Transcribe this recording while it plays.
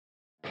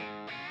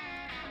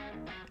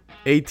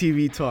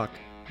ATV Talk,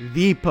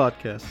 the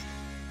podcast.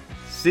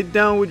 Sit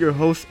down with your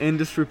host,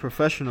 industry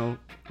professional,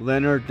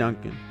 Leonard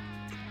Duncan,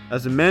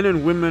 as the men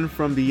and women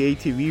from the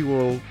ATV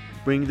world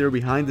bring their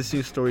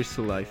behind-the-scenes stories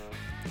to life.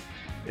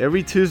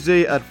 Every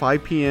Tuesday at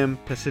 5 p.m.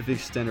 Pacific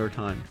Standard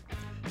Time.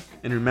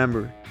 And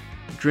remember,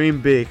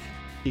 dream big.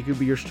 It could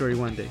be your story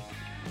one day.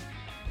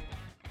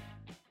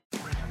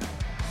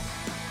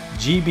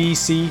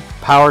 GBC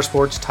Power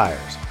Sports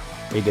Tires,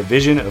 a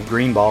division of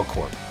Greenball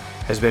Corp,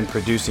 has been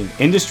producing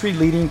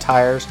industry-leading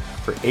tires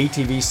for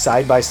ATV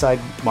side-by-side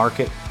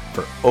market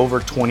for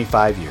over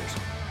 25 years,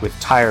 with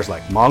tires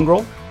like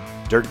Mongrel,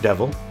 Dirt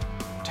Devil,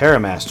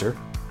 TerraMaster,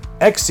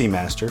 XC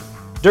Master,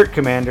 Dirt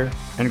Commander,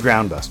 and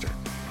Groundbuster.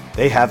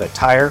 They have a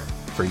tire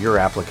for your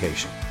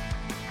application.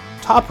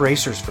 Top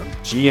racers from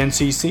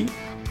GNCC,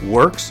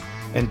 Works,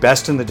 and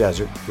Best in the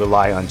Desert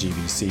rely on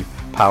GBC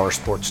Power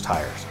Sports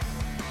tires.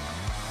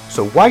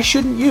 So why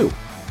shouldn't you?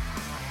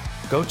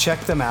 Go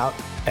check them out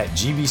at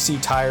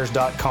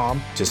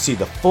gbctires.com to see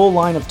the full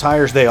line of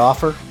tires they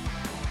offer.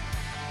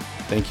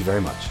 Thank you very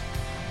much.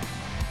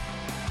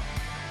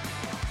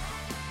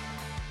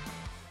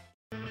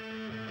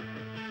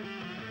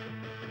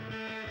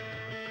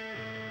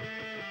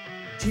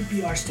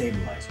 GPR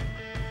Stabilizer,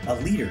 a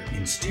leader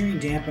in steering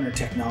dampener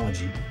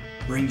technology,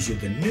 brings you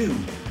the new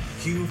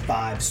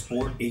Q5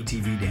 Sport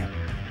ATV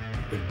dampener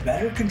with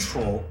better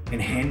control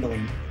and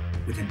handling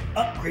with an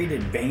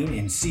upgraded vane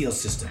and seal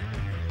system.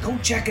 Go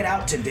check it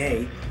out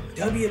today,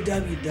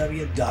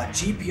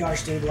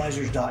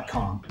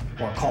 www.gprstabilizers.com,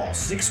 or call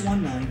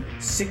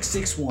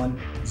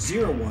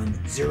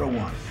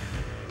 619-661-0101.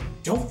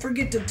 Don't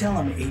forget to tell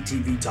them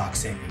ATV Talk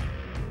sent you.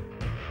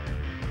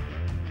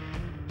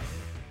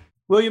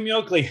 William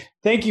Yoakley,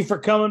 thank you for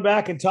coming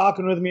back and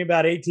talking with me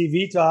about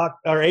ATV Talk,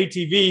 or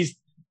ATVs.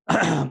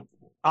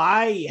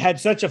 I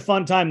had such a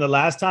fun time the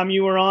last time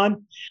you were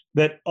on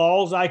that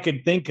all I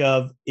could think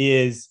of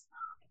is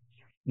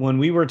when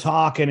we were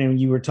talking and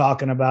you were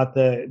talking about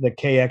the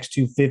KX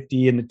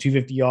 250 and the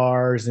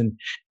 250Rs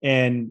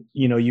and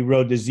you know, you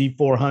rode the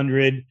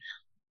Z400,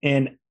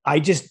 and I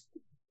just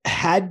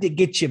had to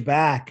get you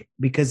back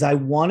because I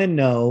want to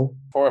know.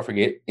 Before I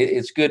forget,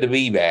 it's good to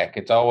be back.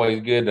 It's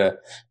always good to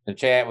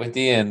chat with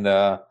you, and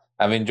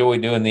I've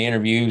enjoyed doing the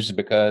interviews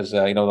because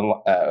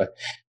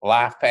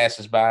life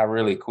passes by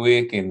really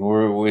quick, and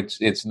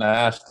it's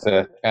nice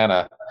to kind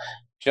of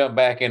jump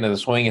back into the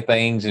swing of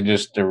things and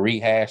just to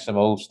rehash some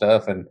old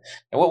stuff. And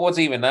what's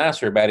even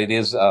nicer about it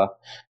is,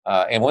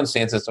 in one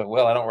sense, it's like,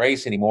 well, I don't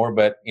race anymore,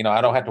 but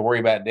I don't have to worry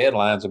about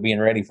deadlines of being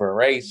ready for a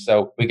race,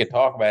 so we can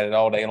talk about it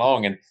all day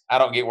long, and I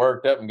don't get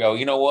worked up and go,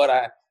 you know what,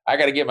 I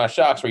got to get my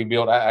shocks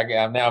rebuilt.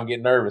 I'm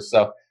getting nervous,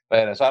 so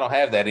I don't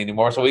have that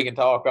anymore, so we can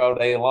talk all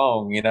day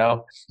long,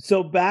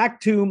 So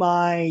back to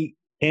my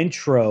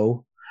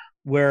intro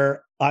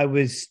where I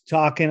was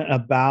talking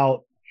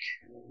about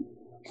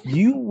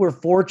you were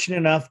fortunate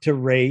enough to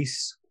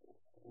race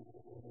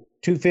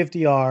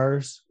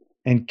 250Rs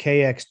and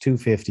KX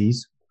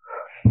 250s,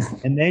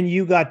 and then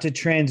you got to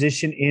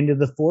transition into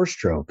the four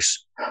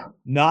strokes.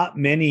 Not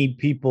many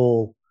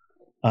people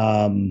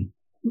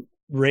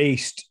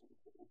raced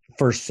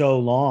for so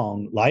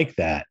long like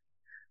that.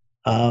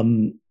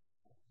 When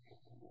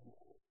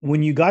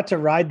you got to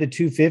ride the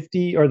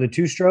 250 or the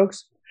two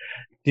strokes,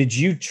 did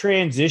you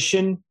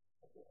transition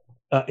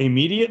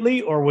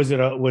immediately, or was it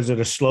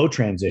a slow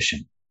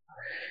transition?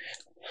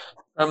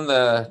 From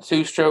the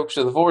two strokes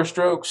to the four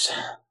strokes,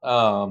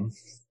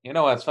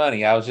 it's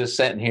funny. I was just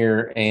sitting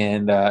here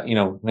and,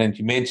 when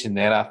you mentioned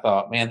that, I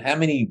thought, man, how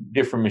many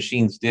different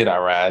machines did I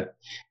ride?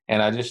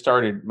 And I just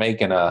started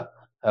making I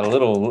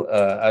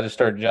just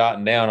started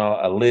jotting down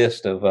a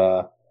list of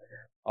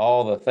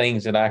all the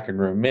things that I can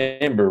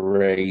remember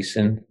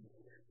racing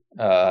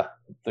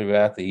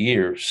throughout the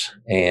years,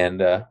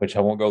 and which I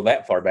won't go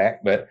that far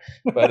back, but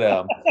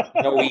I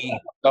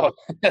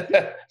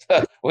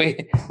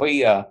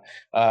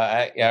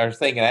was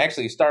thinking I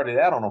actually started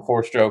out on a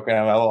four stroke and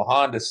a little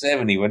Honda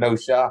 70 with no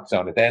shocks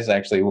on it. That's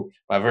actually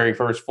my very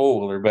first four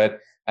wheeler,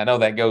 but I know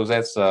that goes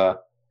way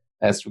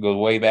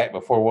back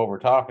before what we're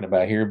talking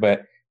about here,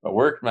 but I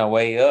worked my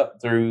way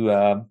up through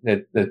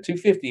the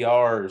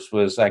 250Rs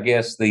was, I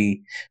guess,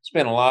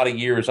 spent a lot of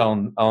years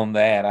on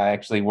that. I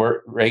actually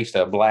raced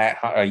a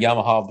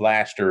Yamaha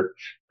Blaster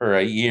for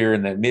a year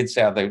in the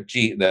Mid-South.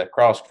 The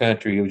cross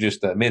country, it was just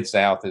the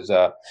Mid-South is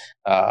a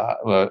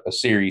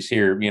series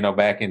here,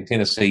 back in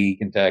Tennessee,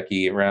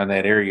 Kentucky, around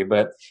that area.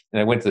 But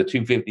I went to the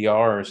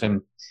 250Rs,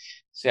 and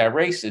I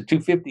raced the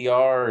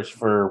 250Rs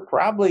for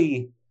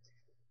probably,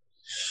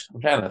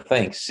 I'm trying to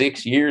think,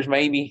 6 years,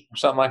 maybe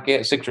something like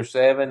that, 6 or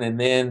 7. And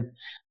then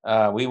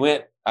we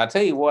went, I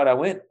tell you what, I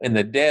went in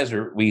the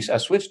desert. I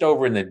switched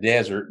over in the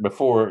desert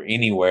before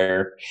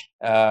anywhere.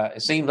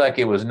 It seems like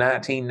it was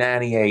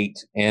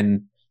 1998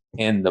 in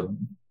the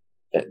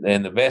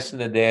Best in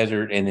the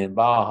Desert, and in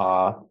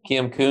Baja,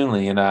 Kim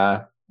Coonley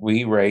and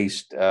we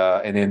raced,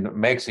 and in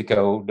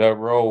Mexico, Doug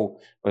Roll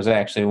was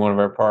actually one of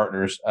our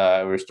partners.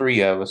 There was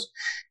 3 of us.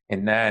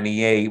 In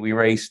 98, we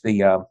raced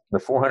the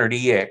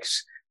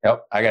 400EX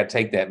Yep, I got to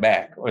take that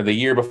back. Or the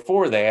year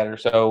before that or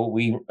so,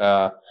 we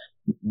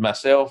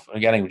myself, a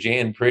guy named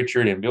Jan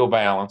Pritchard and Bill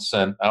Balance,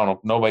 and I don't know,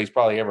 nobody's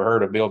probably ever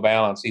heard of Bill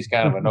Balance. He's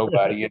kind of a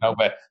nobody,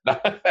 but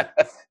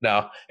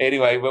no.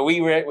 Anyway, but we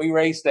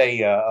raced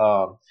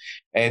and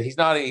he's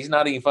not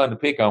even fun to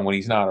pick on when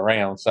he's not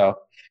around. So,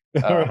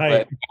 Right.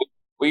 but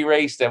we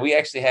raced. We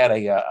actually had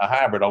a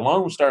hybrid, a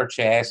Lone Star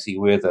chassis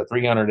with a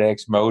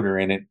 300X motor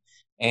in it,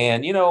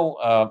 and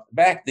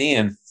back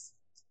then.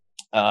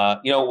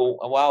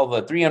 While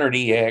the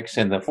 300EX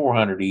and the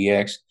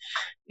 400EX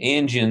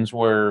engines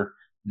were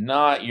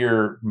not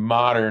your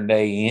modern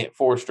day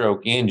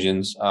 4-stroke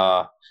engines,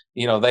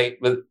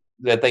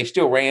 they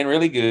still ran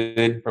really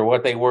good for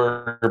what they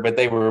were, but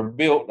they were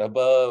built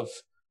above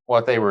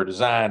what they were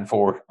designed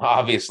for,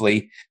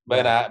 obviously.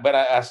 But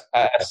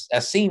I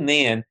seen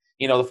then,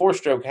 the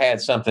 4-stroke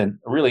had something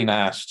really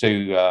nice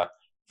to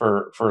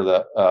for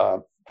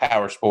the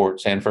power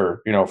sports and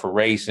for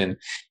racing,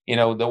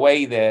 the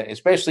way that,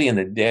 especially in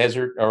the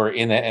desert or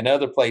in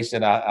another place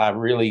that I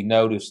really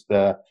noticed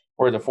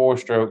where the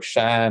 4-stroke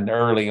shined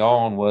early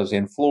on was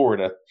in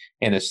Florida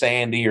in a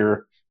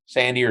sandier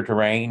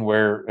terrain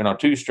where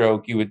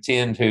 2-stroke you would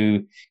tend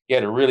to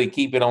get to really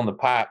keep it on the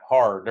pipe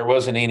hard. There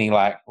wasn't any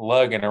like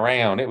lugging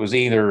around. It was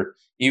either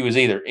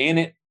in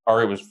it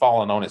or it was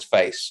falling on its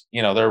face.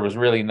 There was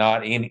really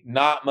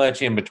not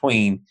much in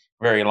between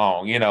very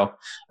long,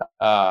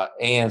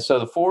 and so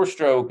the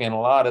 4-stroke in a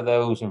lot of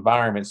those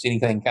environments,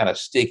 anything kind of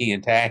sticky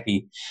and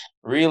tacky,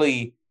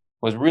 really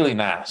was really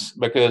nice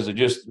because it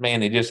just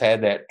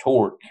had that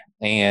torque.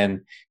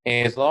 And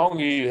as long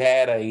as you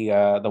had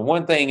the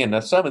one thing in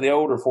some of the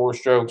older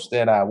 4-strokes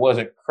that I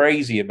wasn't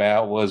crazy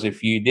about was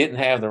if you didn't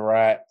have the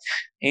right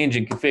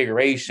engine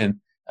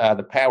configuration,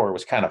 the power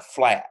was kind of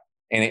flat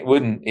and it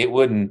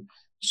wouldn't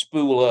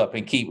spool up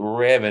and keep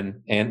revving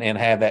and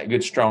have that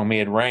good strong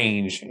mid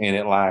range in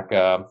it like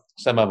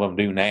some of them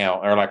do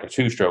now, or like a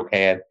 2-stroke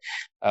had.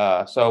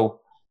 But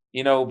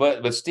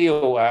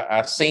still,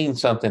 I've seen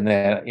something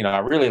that I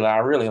really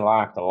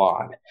liked a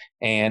lot.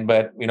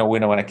 But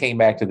when I came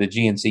back to the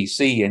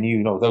GNCC and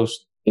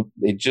those,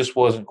 it just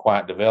wasn't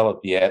quite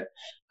developed yet.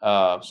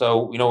 I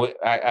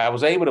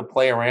was able to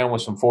play around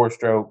with some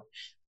 4-stroke,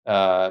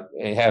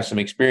 and have some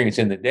experience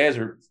in the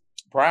desert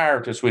prior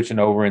to switching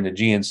over in the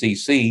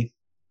GNCC.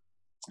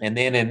 And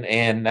then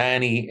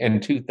in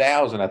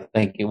 2000, I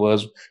think it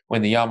was,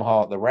 when the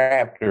Yamaha, the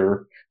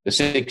Raptor, the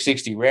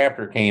 660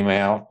 Raptor came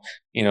out,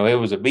 it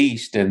was a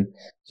beast. And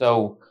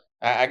so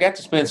I got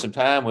to spend some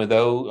time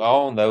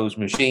on those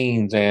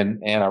machines, and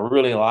I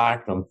really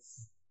liked them.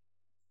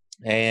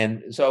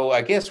 And so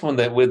I guess with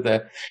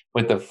the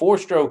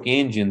 4-stroke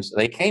engines,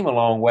 they came a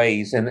long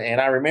ways. And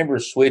I remember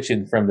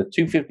switching from the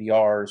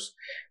 250Rs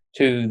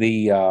to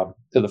the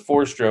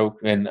 4-stroke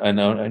in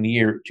the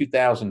year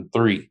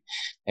 2003,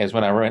 as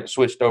when I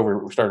switched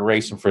over, started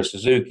racing for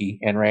Suzuki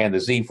and ran the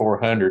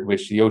Z400,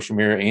 which the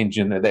Yoshimura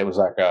engine that was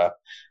like a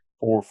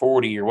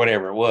 440 or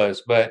whatever it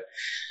was. But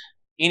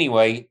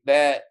anyway,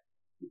 that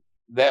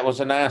was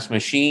a nice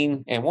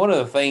machine. And one of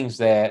the things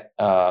that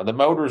the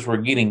motors were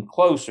getting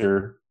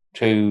closer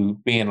to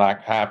being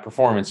like high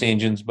performance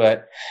engines,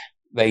 but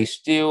they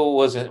still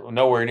wasn't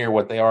nowhere near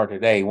what they are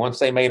today. Once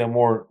they made them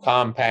more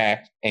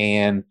compact,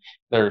 and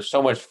they're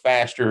so much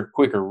faster,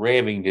 quicker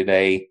revving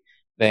today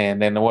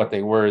than what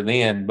they were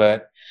then.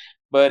 But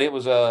it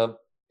was a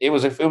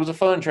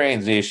fun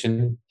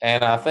transition,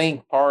 and I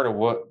think part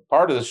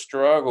of the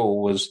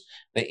struggle was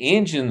the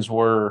engines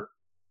were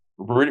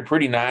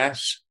pretty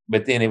nice,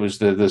 but then it was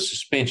the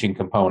suspension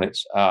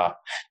components.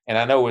 And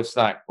I know it's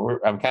not.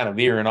 I'm kind of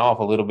veering off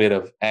a little bit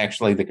of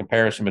actually the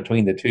comparison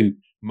between the two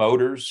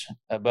motors,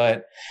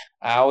 but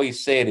I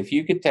always said if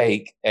you could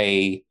take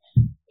a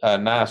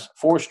nice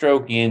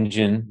 4-stroke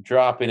engine,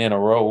 drop it in a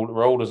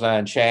roll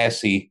design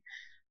chassis,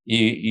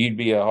 you'd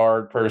be a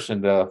hard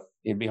person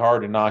it'd be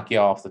hard to knock you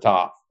off the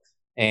top.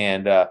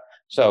 And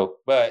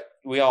but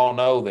we all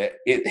know that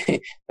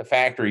the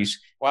factories,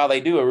 while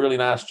they do a really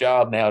nice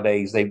job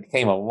nowadays, they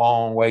came a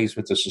long ways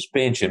with the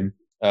suspension,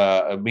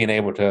 of being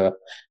able to,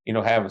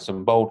 having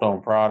some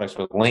bolt-on products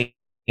with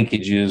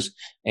linkages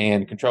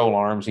and control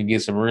arms and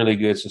get some really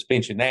good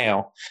suspension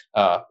now.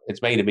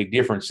 It's made a big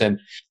difference.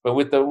 But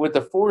with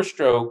the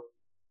 4-stroke,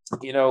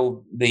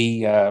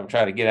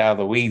 try to get out of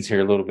the weeds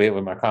here a little bit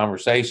with my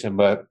conversation,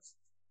 but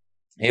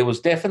it was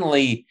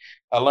definitely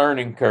a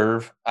learning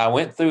curve. I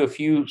went through a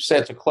few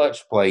sets of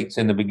clutch plates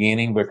in the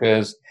beginning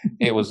because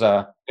it was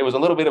a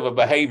little bit of a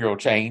behavioral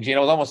change. It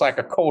was almost like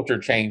a culture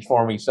change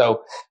for me.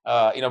 So,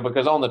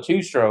 because on the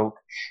 2-stroke,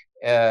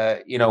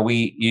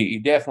 you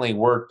definitely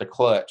worked the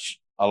clutch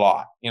a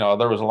lot.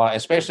 There was a lot,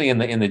 especially in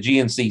the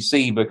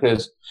GNCC,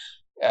 because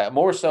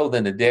more so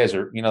than the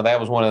desert. That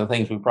was one of the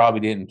things we probably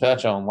didn't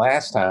touch on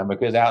last time,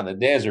 because out in the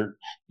desert,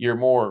 you're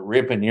more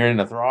ripping, you're in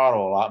the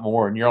throttle a lot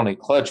more, and you're only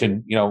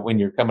clutching, when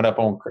you're coming up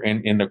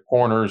in the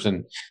corners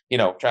and,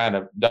 trying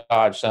to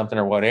dodge something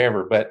or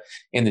whatever. But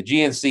in the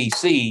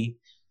GNCC,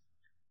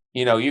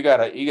 you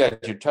got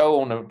your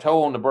toe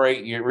on the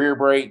brake, your rear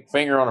brake,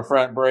 finger on the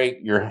front brake,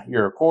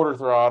 you're a quarter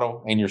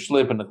throttle, and you're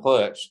slipping the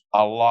clutch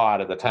a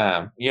lot of the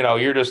time.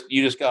 You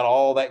just got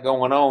all that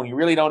going on. You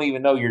really don't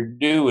even know you're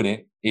doing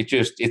it.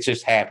 It's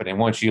just happening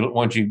once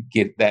you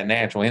get that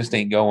natural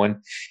instinct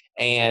going,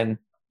 and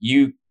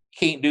you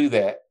can't do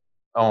that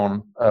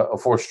on a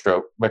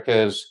 4-stroke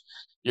because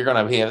you're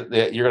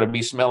gonna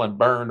be smelling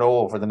burned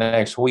oil for the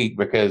next week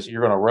because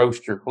you're gonna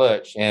roast your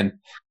clutch, and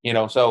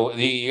so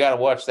you got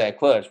to watch that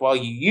clutch while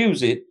you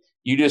use it.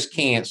 You just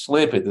can't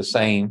slip it the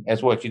same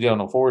as what you do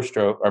on a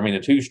 4-stroke. I mean a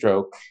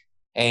 2-stroke,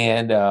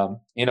 and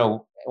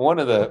one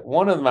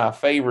of my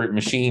favorite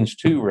machines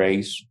to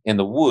race in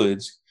the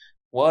woods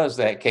was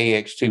that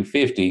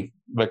KX250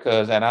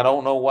 and I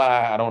don't know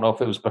why. I don't know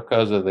if it was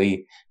because of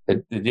the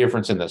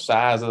difference in the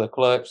size of the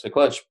clutch.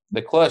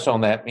 The clutch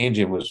on that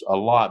engine was a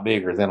lot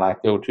bigger than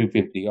like the old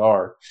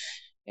 250R.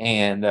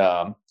 And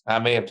I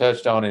may have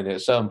touched on it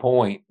at some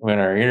point in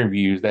our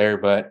interviews there,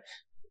 but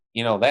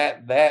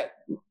that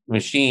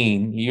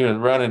machine, you're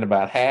running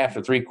about half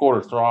to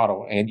 3/4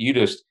 throttle, and you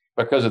just,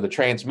 because of the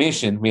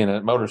transmission being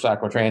a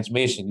motorcycle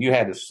transmission, you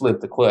had to slip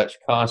the clutch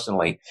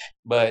constantly.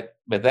 And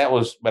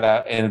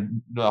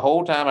the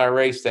whole time I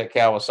raced that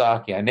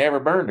Kawasaki, I never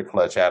burned the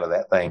clutch out of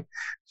that thing.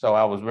 So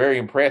I was very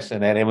impressed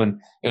in that. It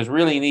was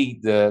really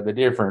neat, the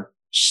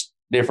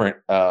different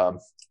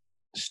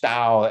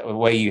style, the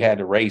way you had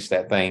to race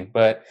that thing.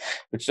 But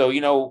so,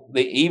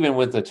 even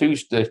with the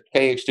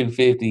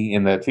KX250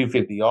 and the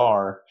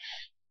 250R,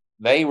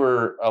 they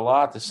were a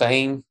lot the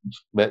same,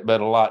 but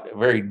a lot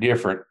very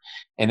different.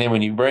 And then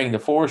when you bring the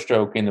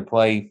 4-stroke into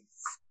play,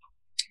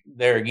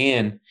 there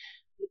again,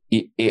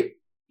 I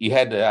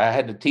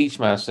had to teach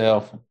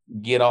myself,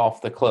 get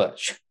off the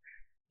clutch.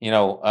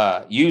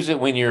 Use it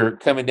when you're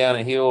coming down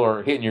a hill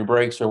or hitting your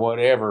brakes or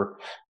whatever,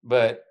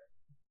 but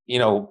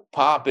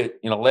pop it,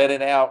 let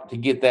it out to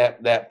get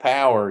that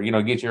power,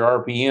 get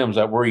your RPMs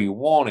up where you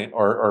want it,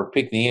 or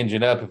pick the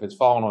engine up if it's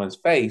falling on its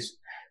face,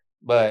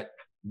 but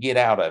get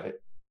out of it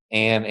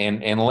and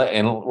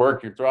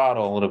work your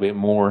throttle a little bit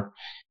more.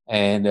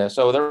 And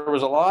so there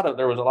was a lot of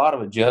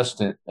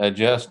adjusting in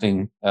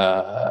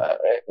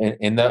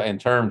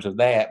terms of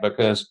that,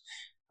 because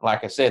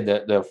like I said,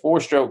 the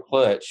 4-stroke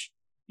clutch,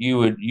 you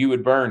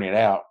would burn it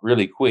out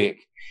really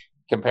quick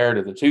compared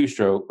to the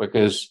 2-stroke,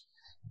 because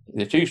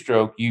the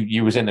 2-stroke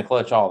you was in the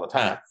clutch all the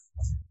time.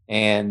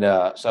 And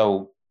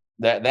so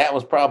that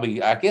was probably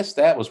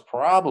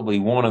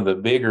one of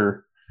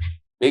the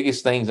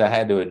biggest things I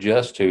had to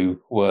adjust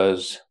to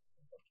was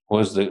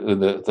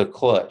the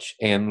clutch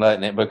and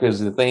letting it, because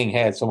the thing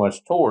had so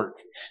much torque.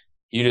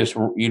 You just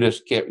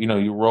kept,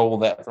 you roll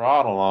that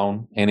throttle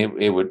on, and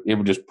it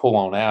would just pull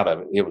on out of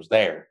it. It was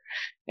there,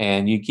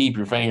 and you keep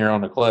your finger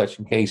on the clutch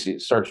in case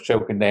it starts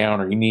choking down,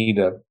 or you need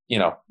to,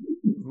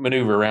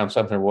 maneuver around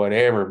something or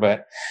whatever.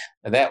 But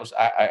that was,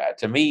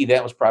 to me,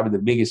 that was probably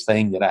the biggest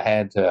thing that I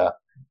had to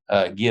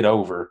get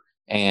over.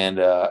 And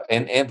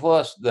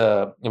plus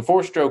the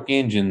 4-stroke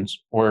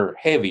engines were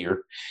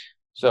heavier.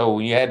 So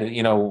you had to,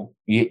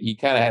 you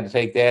kind of had to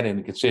take that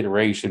into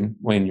consideration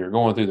when you're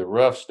going through the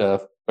rough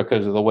stuff,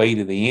 because of the weight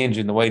of the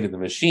engine, the weight of the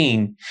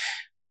machine.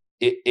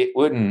 It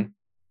wouldn't,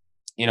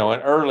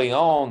 and early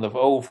on, the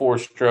old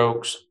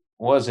 4-strokes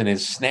wasn't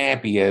as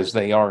snappy as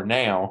they are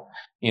now.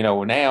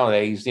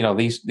 Nowadays,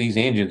 these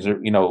engines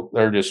are,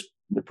 they're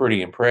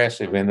pretty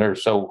impressive, and they're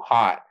so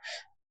hot.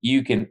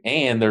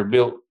 And they're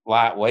built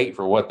lightweight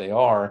for what they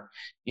are.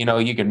 They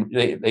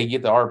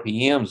get the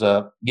RPMs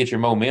up, get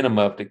your momentum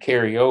up to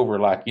carry over,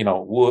 like,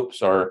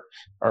 whoops or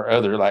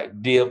other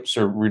like dips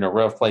or,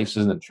 rough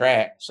places in the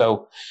track.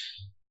 So,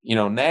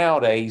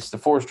 nowadays the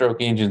 4-stroke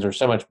engines are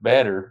so much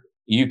better.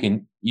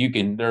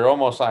 They're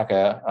almost like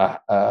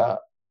a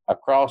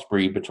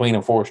crossbreed between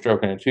a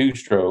 4-stroke and a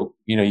 2-stroke.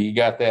 You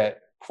got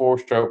that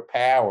 4-stroke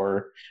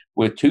power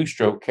with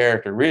 2-stroke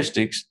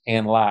characteristics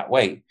and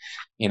lightweight.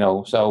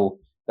 So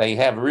they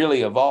have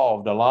really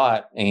evolved a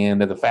lot,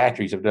 and the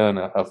factories have done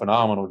a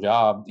phenomenal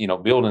job,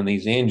 building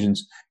these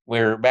engines.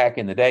 Where back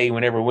in the day,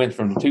 whenever it went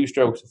from the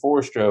 2-strokes to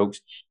 4-strokes,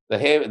 the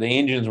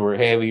engines were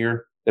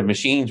heavier, the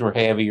machines were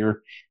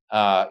heavier.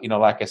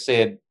 Like I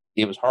said,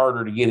 it was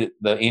harder to get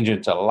the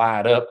engine to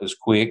light up as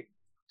quick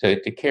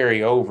to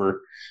carry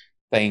over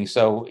things.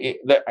 So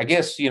I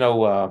guess, I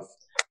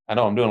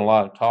know I'm doing a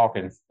lot of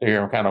talking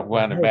here. I'm kind of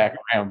winding back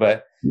around,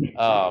 but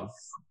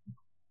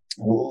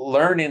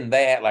learning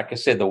that, like I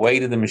said, the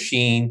weight of the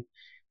machine,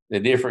 the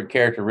different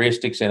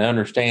characteristics, and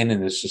understanding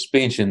the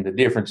suspension, the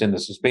difference in the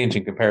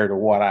suspension compared to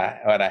what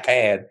I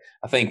had.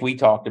 I think we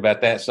talked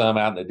about that some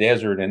out in the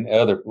desert and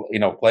other,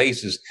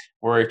 places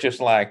where it's just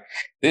like,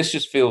 this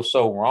just feels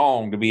so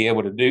wrong to be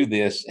able to do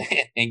this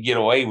and get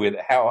away with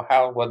it.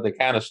 What the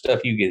kind of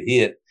stuff you get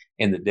hit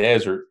in the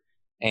desert,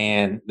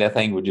 and that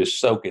thing would just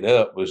soak it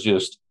up, was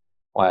just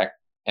like,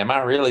 am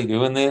I really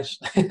doing this?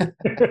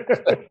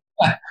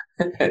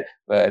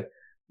 But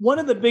one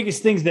of the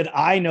biggest things that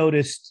I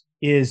noticed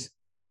is,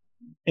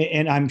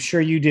 and I'm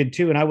sure you did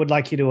too, and I would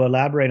like you to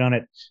elaborate on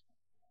it.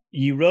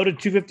 You rode a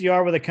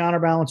 250R with a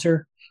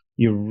counterbalancer.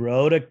 You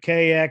rode a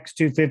KX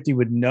 250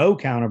 with no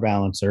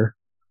counterbalancer,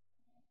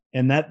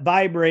 and that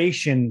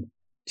vibration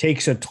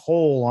takes a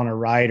toll on a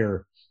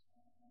rider,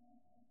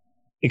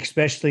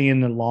 especially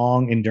in the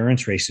long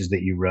endurance races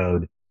that you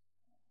rode.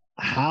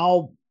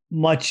 How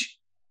much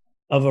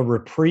of a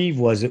reprieve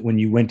was it when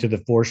you went to the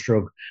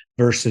 4-stroke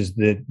versus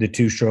the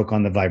 2-stroke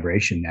on the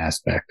vibration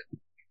aspect?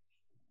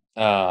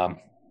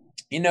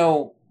 You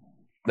know,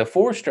 the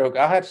 4-stroke,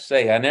 I have to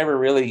say, I never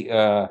really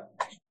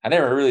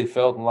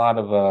felt a lot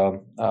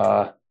of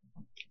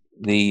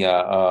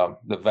the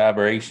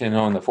vibration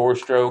on the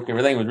 4-stroke.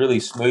 Everything was really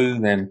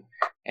smooth and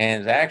it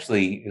was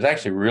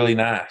actually really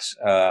nice.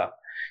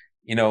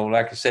 You know,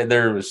 like I said,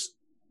 there was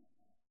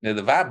the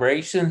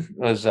vibration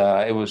was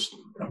it was,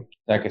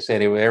 like I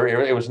said, it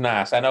was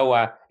nice. I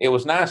know it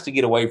was nice to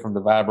get away from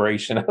the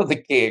vibration of the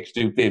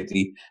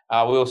KX250.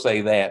 I will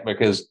say that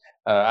because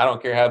I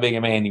don't care how big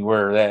a man you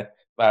were, that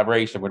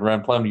vibration would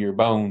run plumb to your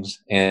bones.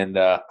 And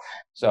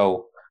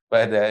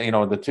but you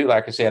know, the two,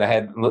 like I said, I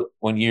had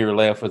 1 year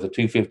left with the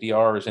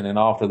 250Rs and then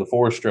off to the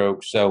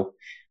 4-stroke. So,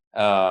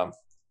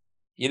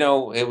 you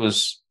know, it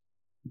was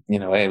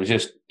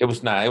nice.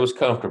 It was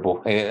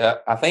comfortable.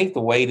 I think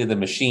the weight of the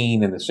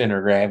machine and the center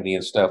of gravity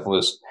and stuff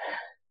was.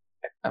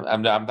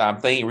 I'm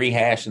thinking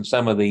rehashing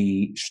some of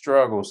the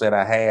struggles that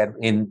I had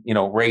in, you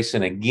know,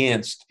 racing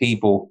against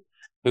people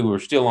who were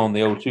still on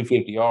the old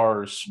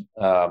 250Rs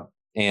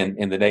and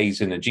in the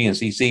days in the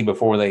GNCC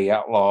before they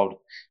outlawed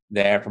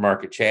the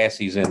aftermarket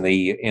chassis in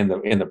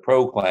the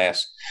pro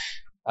class.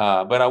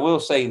 But I will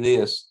say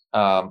this: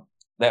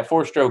 that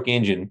 4-stroke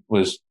engine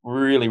was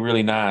really,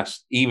 really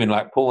nice, even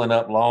like pulling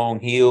up long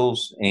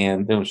hills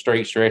and doing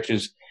straight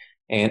stretches,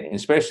 and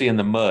especially in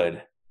the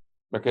mud.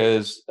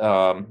 Because,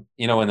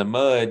 you know, in the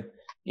mud,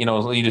 you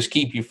know, you just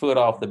keep your foot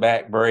off the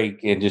back brake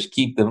and just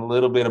keep the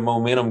little bit of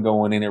momentum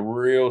going in it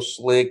real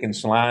slick and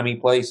slimy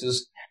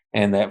places.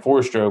 And that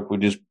 4-stroke would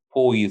just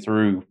pull you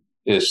through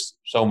just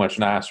so much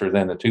nicer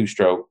than the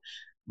 2-stroke.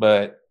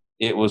 But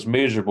it was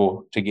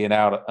miserable to get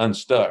out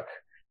unstuck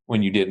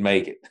when you didn't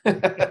make it.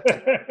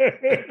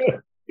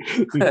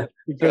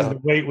 Because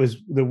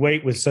the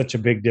weight was such a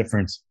big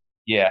difference.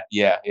 Yeah.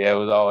 It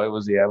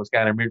was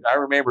kind of, I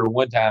remember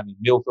one time in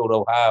Millfield,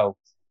 Ohio,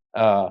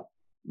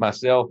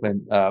 myself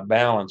and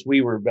Balance,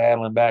 we were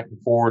battling back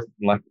and forth,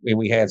 and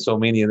we had so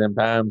many of them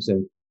times.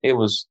 And it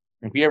was,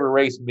 if you ever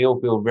raced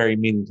Millfield very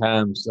many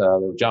times,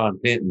 John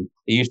Penton,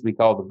 it used to be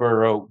called the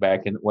Burr Oak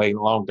back in way a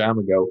long time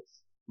ago.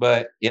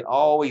 But it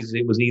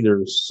was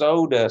either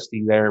so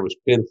dusty there, it was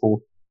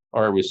pitiful,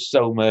 or it was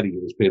so muddy,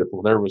 it was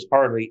pitiful. There was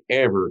hardly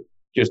ever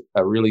just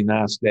a really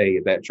nice day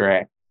at that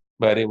track.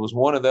 But it was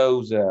one of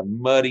those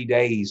muddy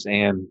days,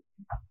 and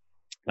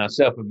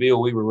myself and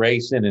Bill, we were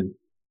racing,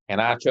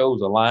 and I chose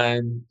a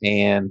line,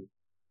 and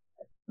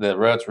the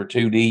ruts were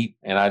too deep,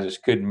 and I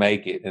just couldn't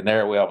make it. And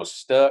there I was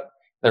stuck.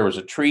 There was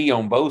a tree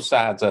on both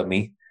sides of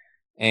me,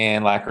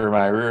 and like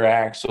my rear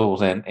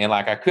axles, and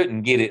like I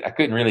couldn't get it. I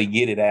couldn't really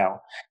get it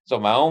out. So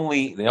the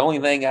only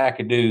thing I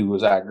could do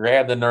was I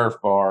grabbed the Nerf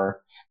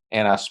bar,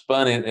 and I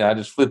spun it, and I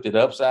just flipped it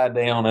upside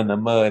down in the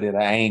mud at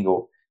an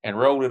angle, and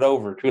rolled it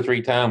over 2 or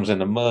 3 times in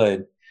the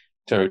mud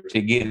to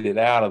get it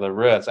out of the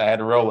ruts. I had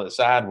to roll it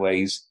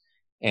sideways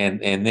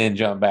and then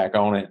jump back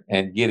on it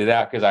and get it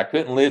out because I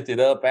couldn't lift it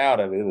up out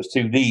of it. It was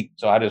too deep.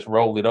 So I just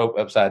rolled it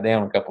upside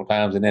down a couple of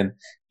times and then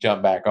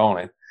jumped back on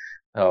it.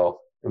 So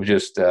it was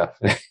just,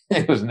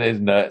 it was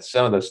nuts.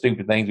 Some of the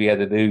stupid things we had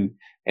to do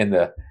in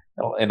the,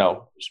 you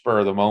know, spur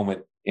of the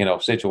moment, you know,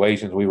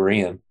 situations we were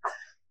in.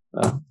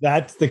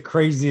 That's the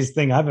craziest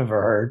thing I've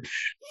ever heard.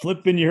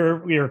 Flipping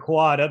your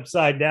quad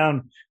upside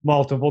down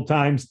multiple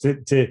times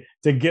to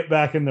get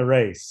back in the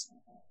race.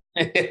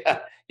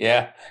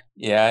 Yeah.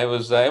 It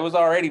was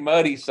already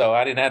muddy, so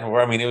I didn't have to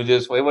worry. I mean, it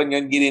wasn't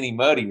going to get any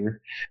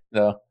muddier.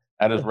 So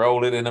I just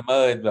rolled it in the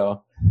mud.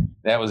 So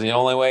that was the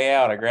only way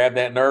out. I grabbed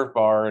that Nerf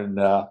bar and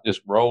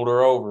just rolled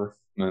her over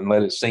and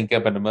let it sink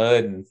up in the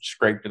mud and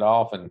scraped it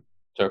off and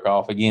took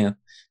off again.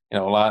 You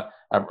know, a lot.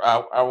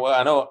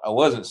 I know I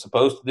wasn't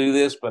supposed to do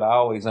this, but I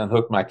always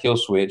unhooked my kill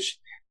switch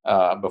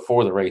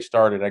before the race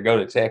started. I go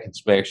to tech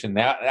inspection.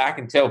 Now I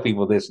can tell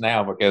people this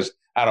now because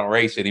I don't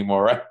race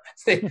anymore. Right?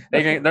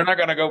 They're not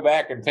going to go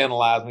back and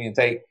penalize me and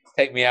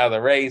take me out of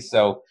the race.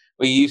 So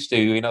we used to,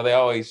 you know, they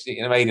always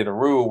made it a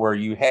rule where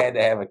you had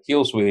to have a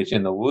kill switch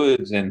in the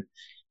woods, and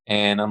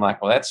I'm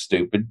like, well, that's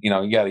stupid. You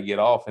know, you got to get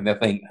off and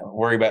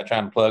worry about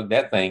trying to plug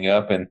that thing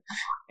up,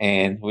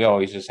 and we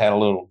always just had a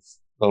little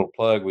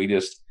plug. We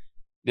just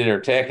did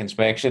our tech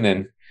inspection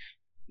and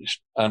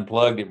just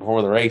unplugged it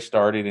before the race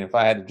started. And if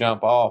I had to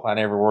jump off, I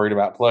never worried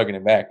about plugging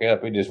it back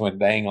up. It just went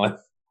dangling.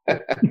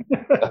 And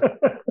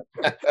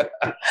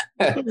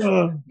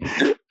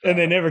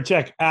they never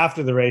check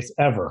after the race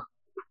ever.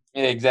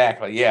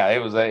 Exactly. Yeah, it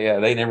was.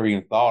 They never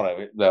even thought of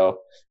it though.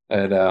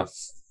 But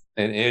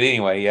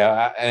anyway,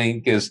 yeah. I mean,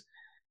 because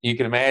you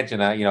can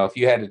imagine, you know, if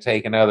you had to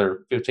take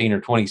another 15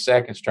 or 20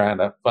 seconds trying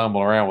to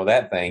fumble around with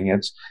that thing,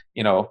 it's,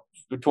 you know,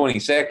 20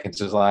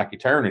 seconds is like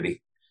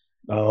eternity.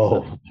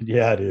 Oh,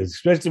 yeah, it is.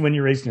 Especially when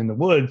you're racing in the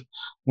woods,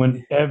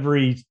 when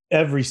every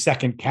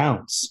second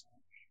counts.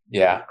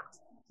 Yeah,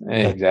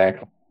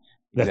 exactly.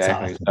 That's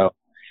Exactly. awesome. So,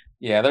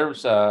 yeah,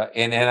 there's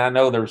and I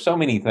know there were so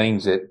many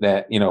things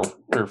that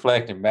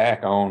reflecting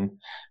back on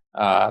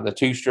the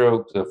two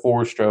stroke, the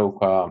four stroke,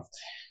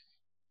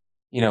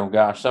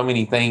 gosh, so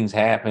many things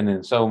happen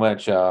and so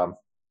much, there's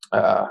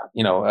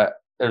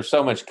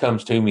so much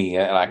comes to me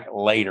like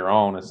later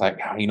on. It's like,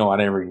 I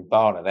never even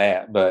thought of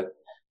that, but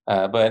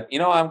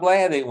I'm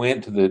glad it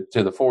went to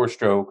the four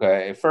stroke.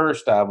 At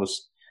first, I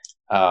was,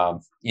 I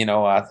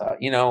thought,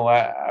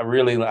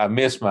 I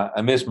miss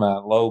my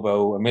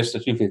Lobo, I miss the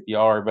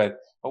 250R, but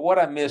what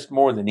I missed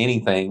more than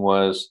anything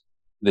was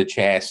the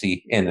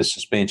chassis and the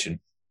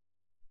suspension.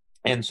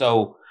 And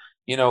so,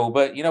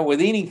 with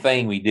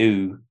anything we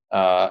do,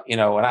 one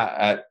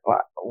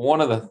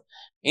of the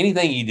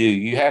anything you do,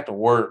 you have to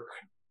work.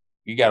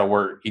 You got to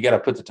work. You got to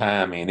put the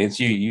time in. It's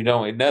you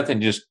don't.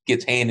 Nothing just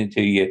gets handed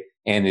to you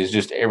and is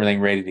just everything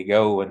ready to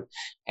go.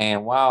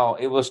 And while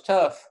it was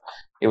tough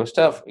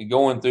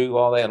going through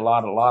all that. A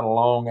lot of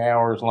long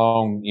hours,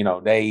 long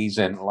days,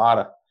 and a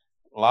lot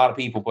of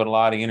people put a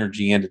lot of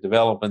energy into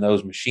developing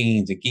those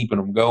machines and keeping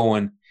them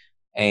going.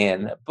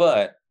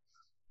 But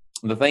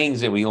the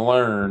things that we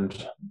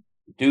learned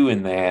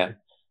doing that,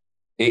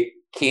 it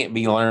can't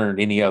be learned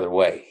any other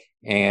way.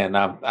 And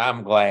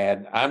I'm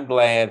glad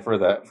for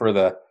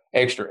the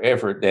extra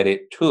effort that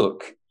it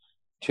took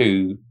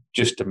to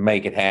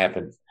make it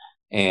happen.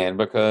 And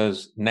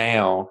because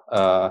now,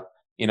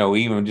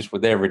 even just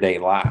with everyday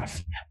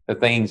life, the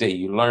things that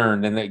you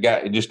learned and that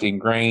got just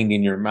ingrained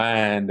in your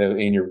mind,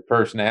 in your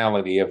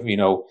personality of,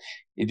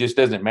 it just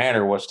doesn't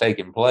matter what's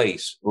taking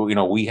place.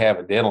 We have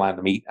a deadline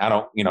to meet. I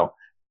don't,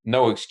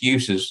 no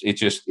excuses.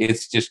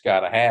 It's just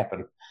got to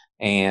happen.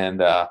 And,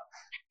 that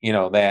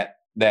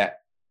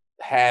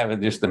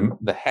having just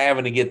the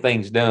having to get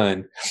things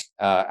done,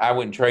 I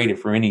wouldn't trade it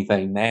for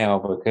anything now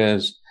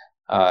because,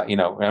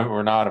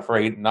 we're not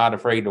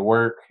afraid to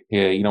work,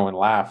 in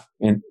life,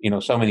 and,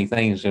 so many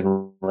things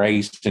in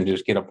race and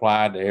just get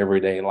applied to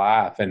everyday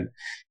life.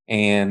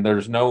 And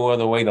there's no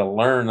other way to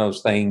learn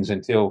those things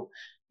until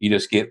you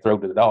just get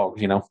thrown to the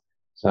dogs,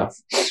 so.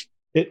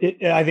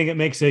 I think it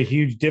makes a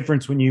huge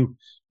difference when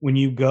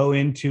you go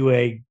into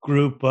a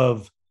group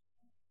of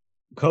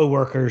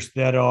coworkers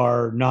that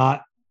are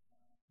not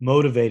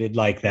motivated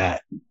like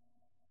that.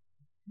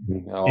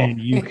 No.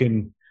 And you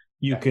can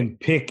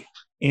pick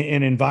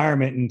an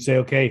environment and say,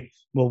 okay,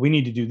 well, we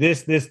need to do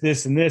this,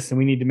 and this, and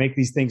we need to make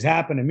these things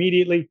happen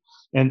immediately.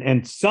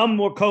 And some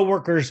more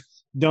coworkers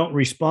don't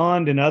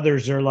respond, and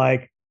others are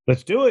like,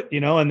 let's do it,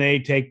 and they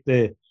take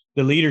the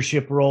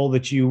leadership role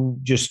that you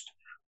just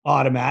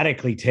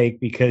automatically take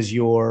because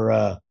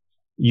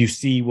you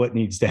see what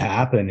needs to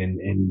happen,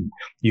 and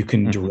you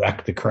can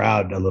direct the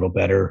crowd a little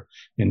better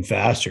and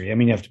faster. I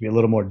mean, you have to be a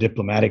little more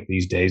diplomatic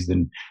these days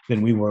than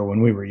we were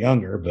when we were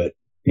younger, but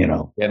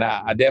And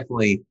I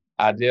definitely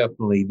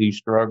do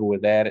struggle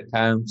with that at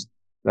times,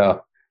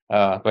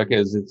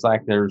 because it's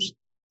like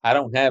I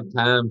don't have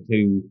time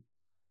to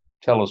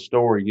tell a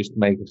story just to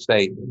make a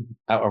statement.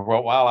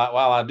 While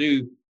I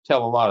do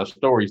tell a lot of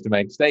stories to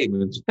make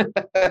statements,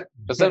 but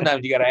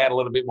sometimes you got to add a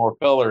little bit more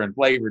color and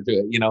flavor to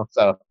it,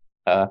 So,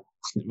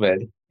 but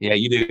yeah,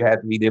 you do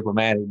have to be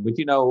diplomatic. But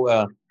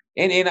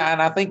and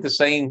I think the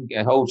same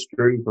holds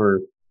true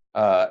for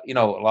a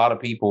lot of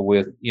people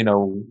with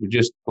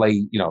just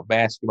play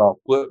basketball,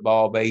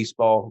 football,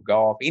 baseball,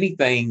 golf,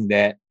 anything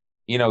that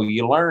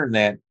you learn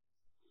that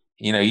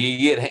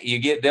you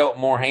get dealt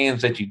more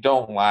hands that you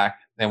don't like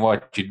than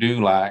what you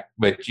do like,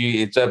 but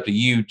it's up to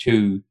you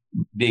to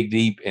dig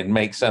deep and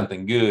make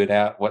something good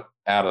out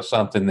of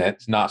something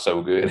that's not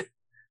so good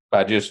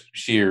by just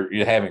sheer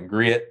having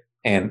grit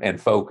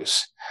and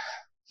focus.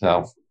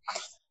 So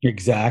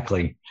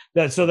exactly.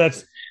 Let's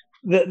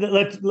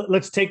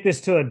take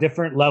this to a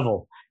different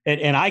level.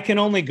 And I can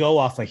only go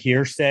off of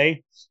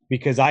hearsay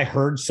because I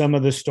heard some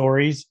of the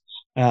stories,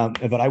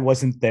 but I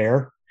wasn't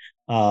there.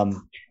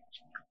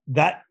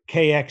 That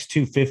KX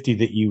 250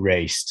 that you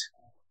raced,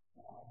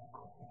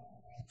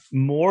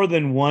 more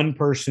than one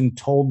person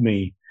told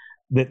me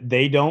that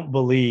they don't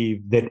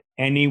believe that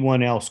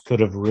anyone else could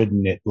have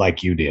ridden it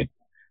like you did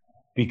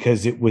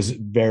because it was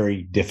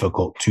very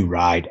difficult to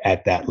ride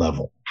at that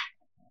level.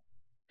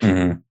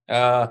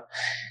 Mm-hmm.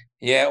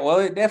 Yeah, well,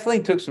 it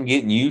definitely took some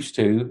getting used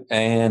to,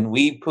 and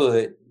we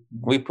put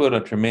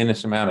a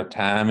tremendous amount of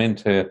time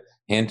into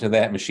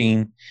that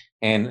machine.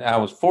 And I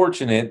was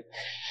fortunate.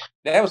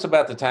 That was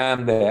about the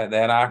time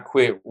that I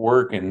quit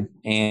working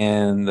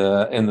in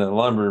the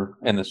lumber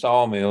and the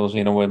sawmills.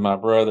 With my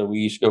brother, we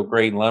used to go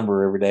grade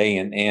lumber every day,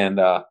 and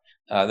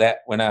that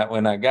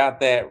when I got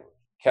that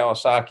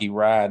Kawasaki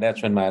ride,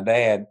 that's when my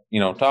dad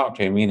talked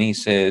to me, and he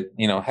said,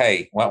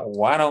 hey,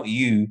 why don't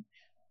you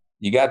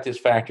got this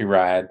factory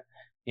ride?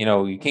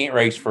 You can't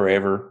race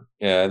forever.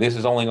 This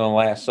is only going to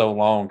last so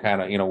long,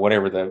 kind of,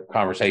 whatever the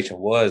conversation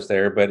was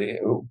there. But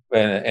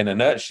in a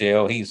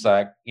nutshell, he's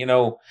like,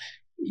 you're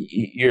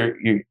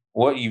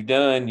what you've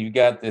done. You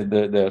got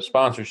the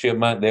sponsorship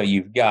money that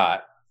you've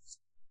got.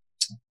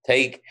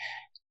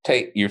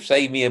 you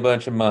save me a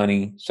bunch of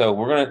money. So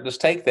we're going to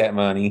just take that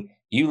money.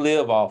 You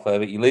live off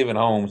of it. You live in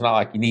home. It's not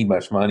like you need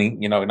much money,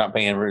 you're not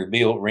paying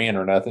rent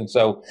or nothing.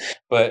 So,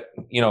 but,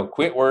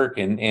 quit work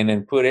and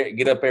then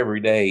get up every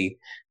day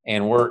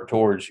and work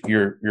towards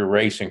your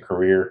racing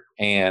career.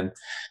 And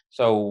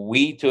so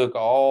we took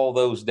all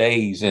those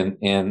days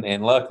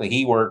and luckily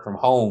he worked from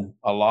home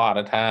a lot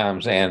of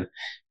times. And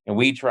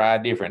we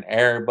tried different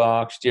air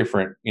box,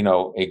 different,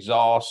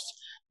 exhausts,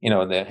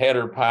 the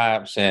header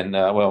pipes and,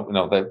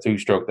 the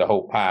two-stroke, the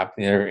whole pipe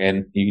there.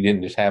 And you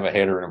didn't just have a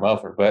header and a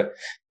muffler. But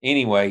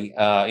anyway,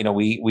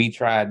 we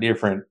tried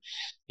different,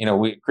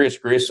 Chris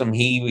Grissom,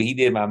 he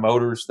did my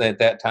motors at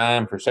that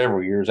time for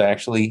several years,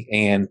 actually.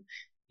 And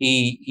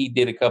he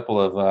did a couple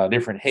of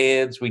different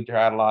heads. We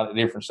tried a lot of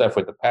different stuff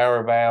with the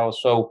power valves.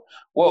 So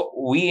what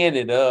we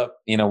ended up,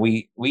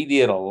 we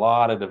did a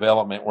lot of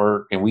development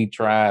work and we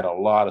tried a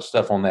lot of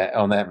stuff on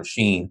that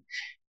machine.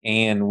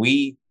 And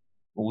we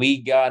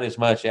got as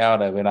much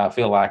out of it, I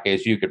feel like,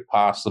 as you could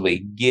possibly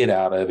get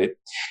out of it.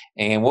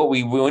 And what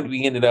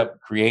we ended up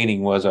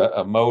creating was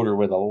a motor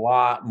with a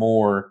lot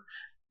more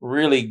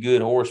really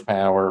good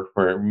horsepower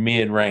for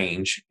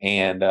mid-range.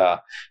 And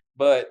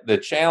but the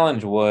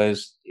challenge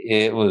was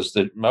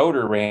the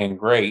motor ran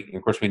great. And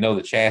of course, we know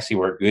the chassis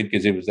worked good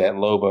because it was that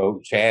Lobo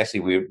chassis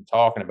we were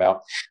talking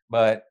about.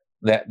 But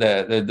that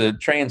the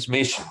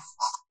transmission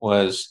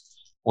was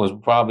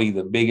probably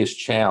the biggest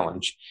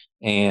challenge.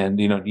 And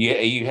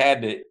you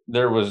had to.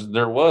 There was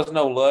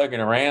no lugging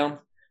around.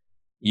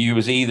 You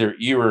were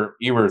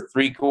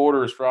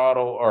 3/4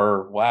 throttle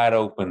or wide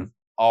open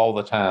all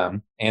the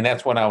time. And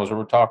that's when we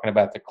were talking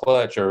about the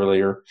clutch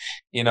earlier.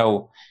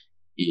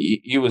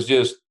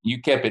 You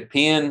kept it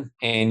pinned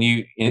and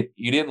you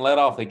didn't let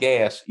off the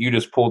gas. You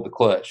just pulled the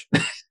clutch.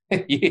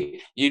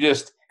 you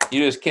just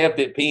kept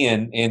it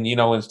pinned. And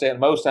instead,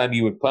 most time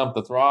you would pump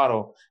the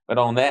throttle, but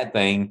on that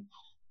thing,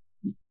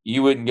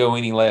 you wouldn't go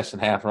any less than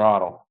half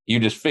throttle. I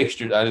just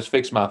fixed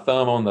my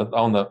thumb on the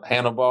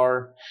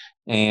handlebar,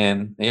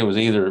 and it was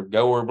either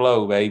go or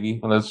blow, baby.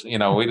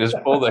 We just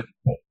pull the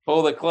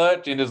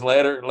clutch and just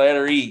let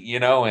her eat,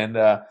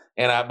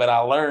 but I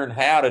learned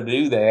how to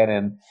do that,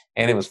 and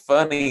it was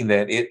funny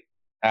that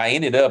I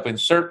ended up in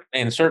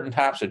certain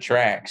types of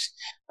tracks,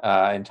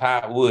 in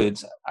tight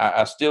woods.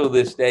 I still to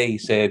this day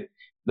said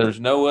there's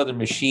no other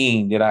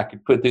machine that I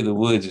could put through the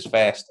woods as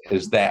fast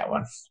as that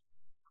one.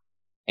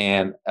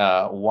 And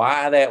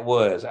why that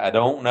was, I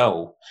don't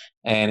know.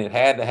 And it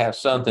had to have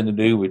something to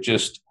do with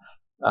just,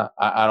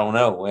 I don't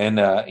know. And,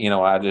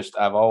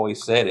 I've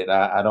always said it.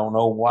 I don't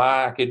know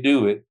why I could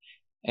do it.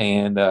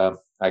 And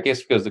I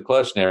guess because the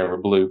clutch never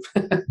blew.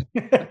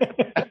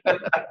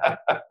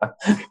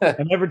 I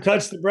never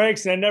touched the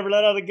brakes and I never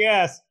let out the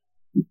gas.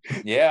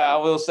 Yeah, I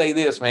will say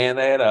this, man.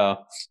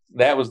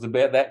 That was the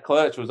bet. That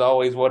clutch was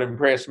always what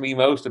impressed me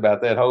most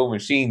about that whole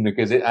machine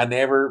because I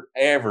never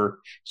ever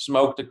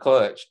smoked a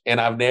clutch,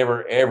 and I've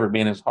never ever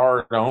been as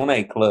hard on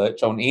a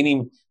clutch on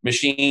any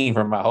machine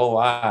for my whole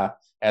life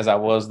as I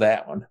was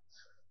that one.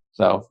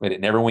 So, but it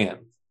never went.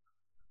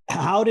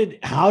 How did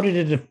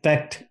it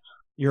affect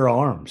your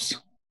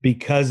arms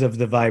because of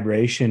the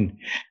vibration?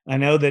 I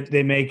know that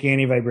they make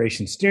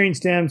anti-vibration steering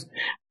stems,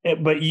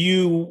 but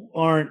you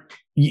aren't.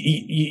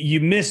 You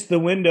missed the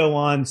window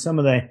on some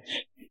of the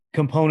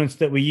components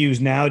that we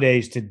use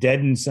nowadays to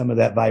deaden some of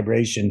that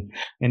vibration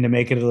and to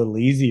make it a little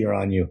easier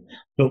on you.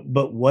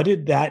 But what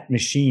did that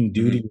machine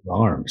do to your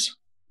arms?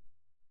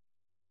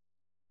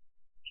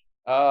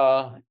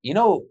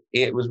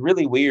 It was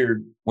really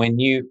weird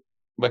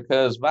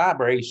because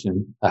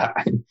vibration,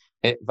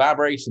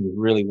 vibration is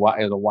really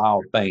is a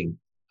wild thing.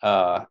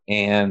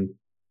 And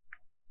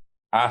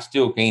I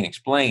still can't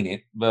explain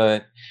it,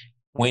 but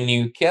when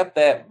you kept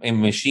that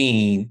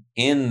machine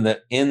in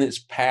its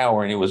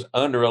power and it was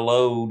under a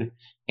load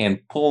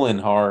and pulling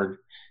hard,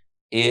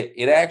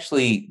 it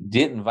actually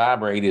didn't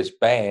vibrate as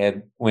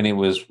bad when it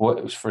was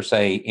for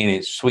say in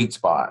its sweet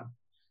spot.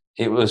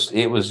 It was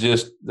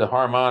just the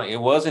harmonic.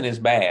 It wasn't as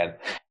bad.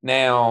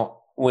 Now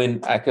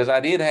because I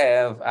did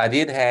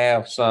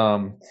have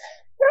some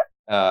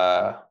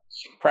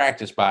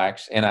practice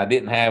bikes, and I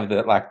didn't have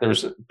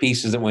there's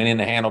pieces that went in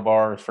the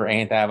handlebars for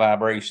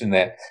anti-vibration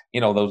that,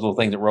 those little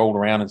things that rolled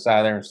around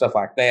inside there and stuff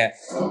like that.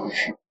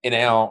 And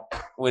now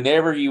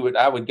whenever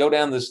I would go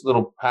down this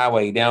little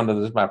highway down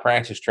to my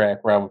practice track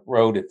where I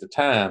rode at the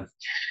time.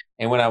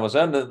 And when I was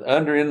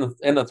under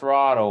in the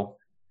throttle,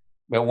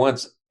 but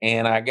once,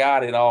 and I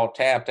got it all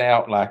tapped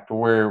out to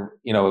where,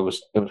 it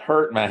was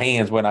hurting my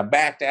hands. When I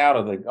backed out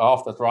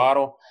off the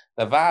throttle,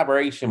 the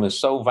vibration was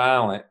so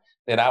violent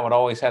that I would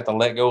always have to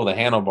let go of the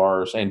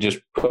handlebars and just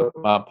put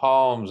my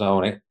palms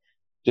on it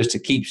just to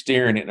keep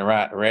steering it in the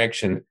right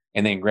direction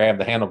and then grab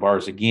the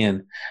handlebars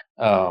again.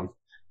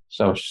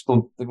 So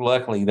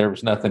luckily there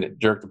was nothing that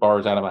jerked the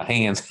bars out of my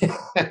hands.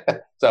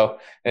 So,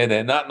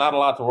 and not a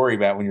lot to worry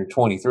about when you're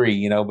 23,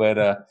 you know,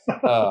 but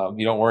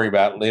you don't worry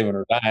about living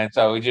or dying.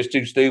 So it's just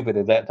too stupid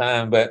at that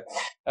time. But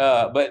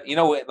you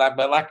know,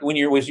 like when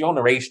you're on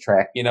the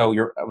racetrack, you know,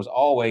 it was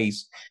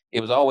always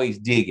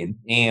digging.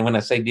 And when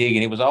I say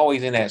digging, it was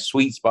always in that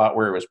sweet spot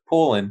where it was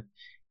pulling,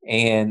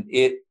 and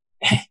it,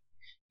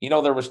 you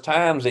know, there was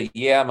times that,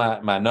 yeah,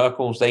 my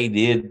knuckles, they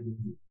did,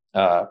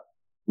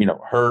 you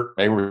know, hurt.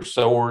 They were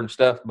sore and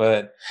stuff,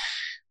 but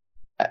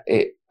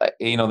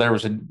you know, there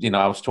was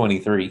I was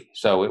 23,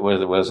 so it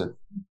wasn't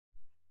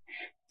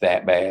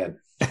that bad.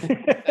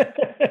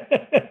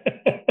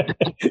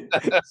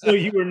 So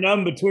you were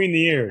numb between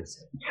the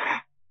ears.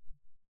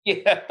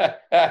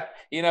 Yeah.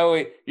 You know,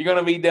 if you're going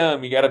to be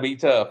dumb, you got to be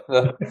tough.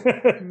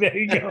 There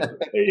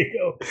you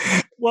go.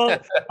 Well,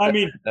 I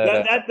mean,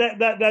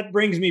 that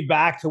brings me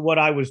back to what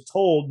I was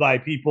told by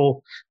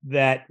people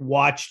that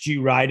watched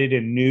you ride it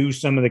and knew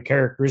some of the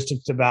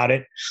characteristics about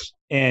it.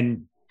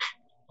 And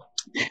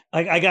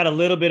I got a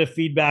little bit of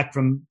feedback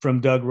from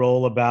Doug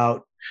Roll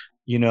about,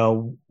 you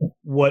know,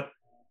 what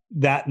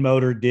that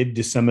motor did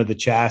to some of the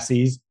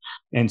chassis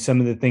and some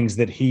of the things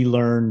that he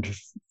learned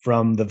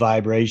from the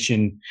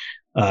vibration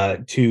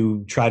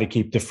to try to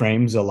keep the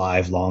frames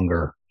alive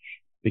longer,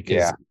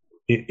 because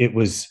it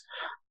was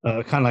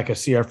kind of like a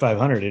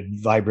CR500. It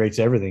vibrates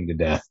everything to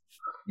death.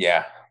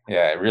 Yeah,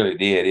 it really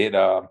did. It,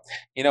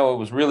 you know, it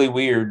was really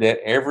weird that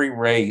every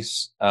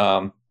race,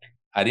 I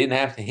didn't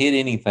have to hit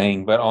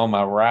anything, but on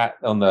my right,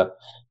 on the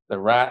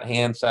right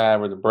hand side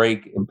where the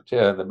brake,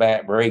 the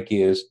back brake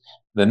is,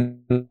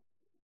 the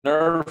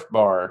Nerf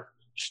bar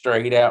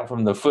straight out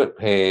from the foot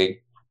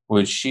peg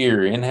would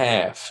shear in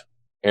half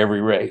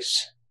every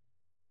race.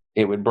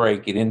 It would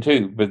break it in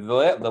two, but the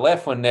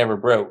left one never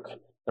broke.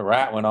 The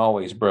right one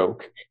always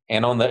broke.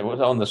 And on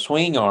the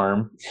swing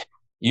arm,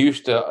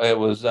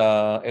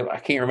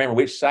 I can't remember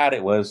which side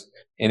it was,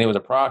 and it was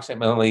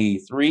approximately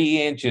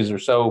 3 inches or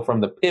so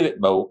from the pivot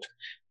bolt.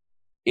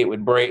 It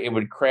would break. It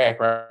would crack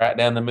right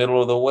down the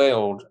middle of the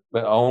weld,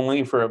 but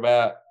only for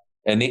about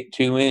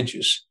 2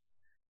 inches.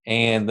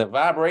 And the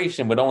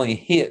vibration would only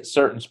hit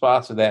certain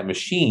spots of that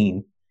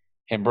machine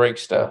and break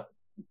stuff.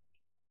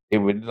 It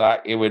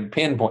would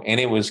pinpoint, and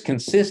it was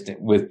consistent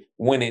with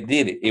when it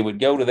did it. It would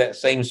go to that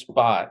same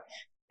spot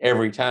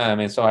every time.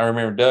 And so I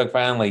remember Doug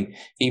finally,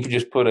 he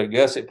just put a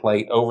gusset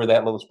plate over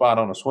that little spot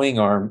on a swing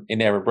arm. It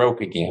never broke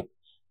again.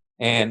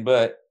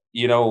 But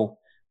you know,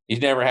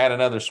 he's never had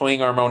another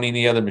swing arm on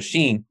any other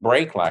machine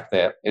break like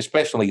that,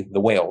 especially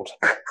the weld.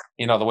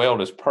 You know, the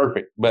weld is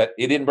perfect, but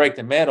it didn't break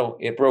the metal.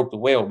 It broke the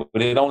weld,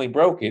 but it only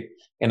broke it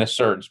in a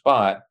certain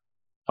spot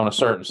on a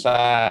certain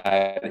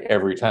side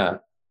every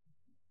time.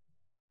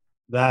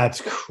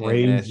 That's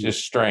crazy. And it's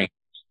just strange.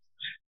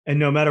 And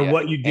no matter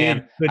what you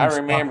did, I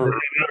remember.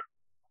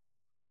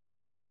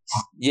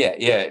 Yeah.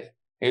 It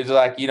was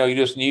like, you know, you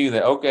just knew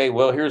that, okay,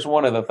 well, here's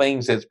one of the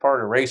things that's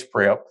part of race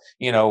prep,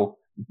 you know,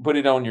 put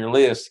it on your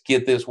list,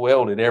 get this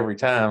welded every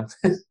time.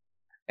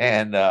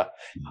 And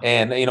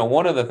you know,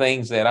 one of the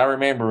things that I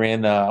remember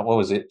in,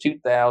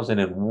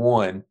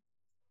 2001,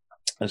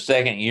 the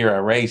second year I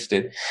raced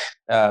it,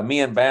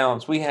 me and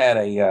Balance, we had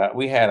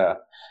a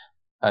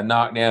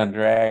knockdown,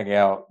 drag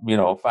out, you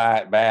know,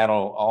 fight,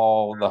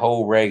 battle, the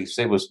whole race.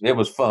 It was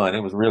fun.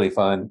 It was really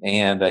fun.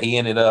 And he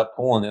ended up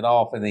pulling it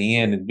off in the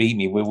end and beat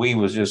me. We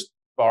was just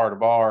bar to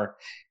bar.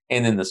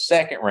 And then the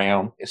second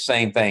round,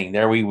 same thing.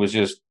 There we was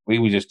just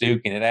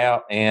duking it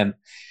out. And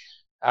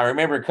I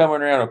remember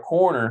coming around a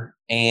corner,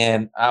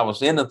 and I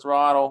was in the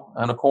throttle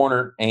on a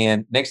corner,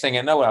 and next thing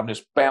I know, I'm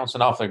just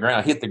bouncing off the ground.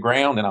 I hit the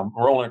ground, and I'm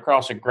rolling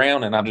across the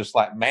ground, and I'm just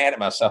like mad at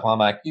myself. I'm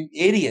like, you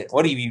idiot,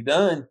 what have you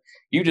done?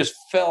 You just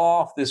fell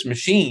off this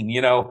machine,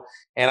 you know.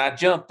 And I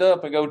jumped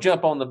up and go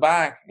jump on the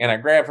bike, and I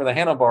grabbed for the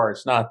handlebar.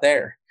 It's not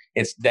there.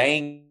 It's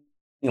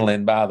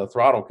dangling by the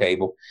throttle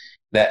cable.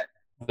 That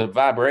the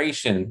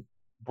vibration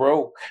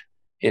broke.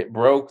 It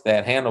broke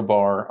that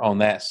handlebar on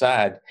that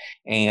side,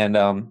 and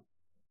I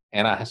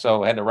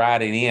had to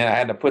ride it in. I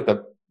had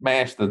to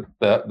mash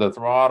the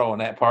throttle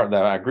and that part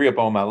that I grip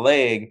on my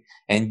leg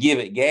and give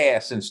it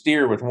gas and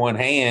steer with one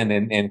hand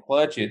and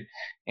clutch it,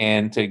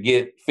 and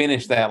to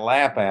finish that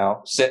lap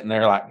out, sitting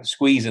there like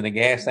squeezing the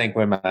gas tank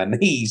with my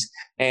knees.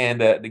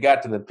 And they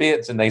got to the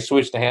pits, and they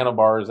switched the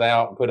handlebars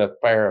out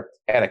and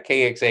had a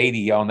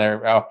KX80 on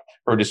there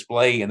for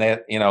display, and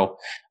that, you know,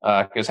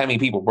 because how many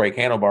people break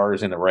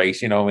handlebars in the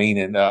race, you know what I mean?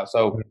 And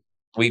so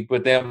we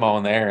put them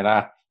on there, and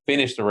I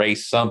finished the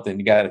race something,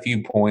 got a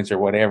few points or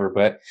whatever.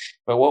 But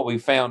what we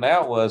found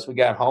out was we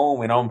got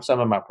home, and on some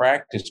of my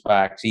practice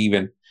bikes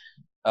even,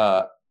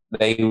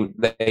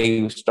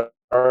 they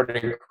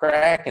started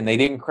cracking. They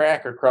didn't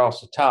crack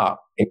across the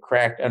top. It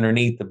cracked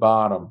underneath the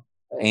bottom.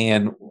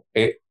 And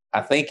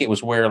I think it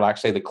was where, like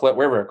say,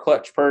 wherever a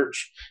clutch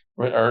perch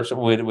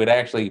would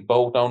actually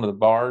bolt onto the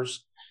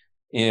bars.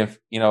 If,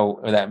 you know,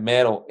 that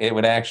metal, it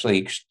would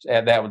actually,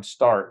 that would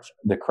start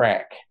the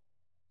crack.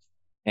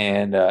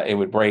 And it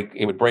would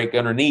break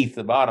underneath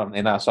the bottom.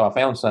 And I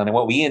found some. And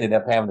what we ended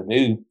up having to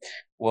do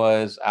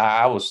was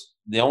I was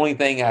the only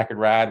thing I could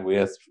ride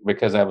with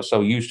because I was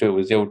so used to it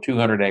was the old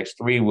 200X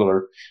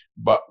 3-wheeler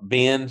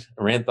bend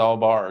Renthal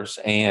bars.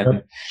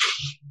 And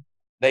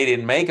they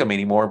didn't make them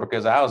anymore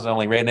because I was the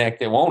only redneck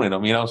that wanted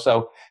them,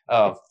 So,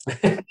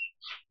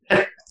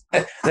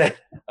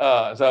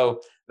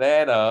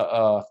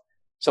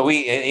 so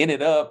we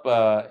ended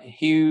up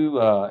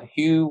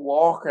Hugh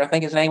Walker, I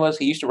think his name was.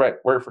 He used to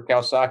work for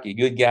Kawasaki,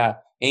 good guy,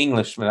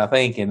 Englishman, I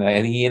think, and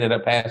he ended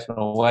up passing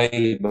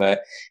away.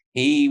 But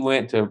he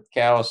went to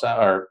Kawasaki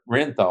or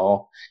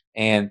Renthal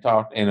and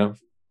talked and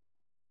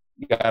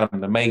got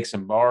him to make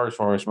some bars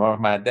for us.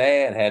 My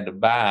dad had to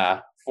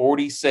buy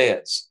 40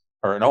 sets.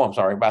 Or no, I'm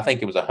sorry, but I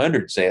think it was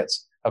 100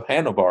 sets of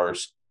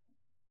handlebars.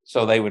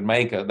 So they would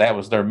that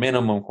was their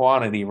minimum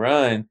quantity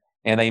run.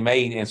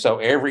 And so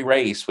every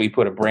race, we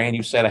put a brand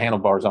new set of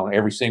handlebars on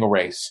every single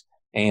race.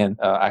 And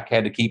I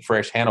had to keep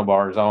fresh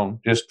handlebars on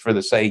just for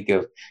the sake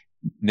of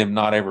them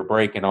not ever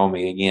breaking on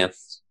me again.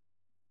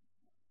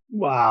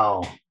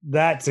 Wow.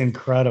 That's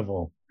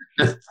incredible.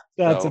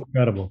 That's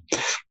incredible.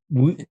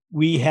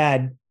 We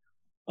had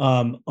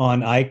on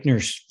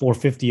Eichner's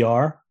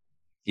 450R.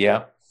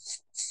 Yeah.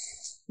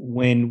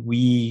 When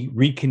we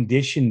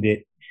reconditioned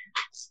it,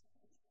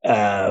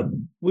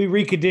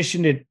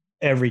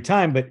 every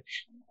time, but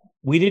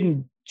we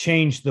didn't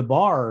change the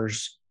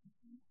bars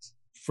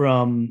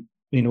from,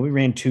 we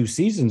ran 2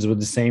 seasons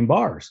with the same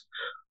bars.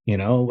 We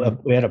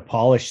had a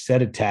polished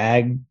set of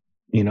tag,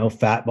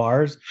 fat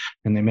bars,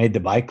 and they made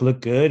the bike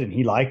look good and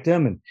he liked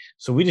them. And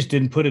so we just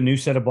didn't put a new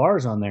set of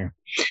bars on there.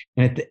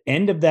 And at the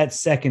end of that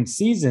second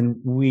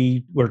season,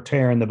 we were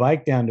tearing the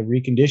bike down to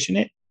recondition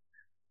it,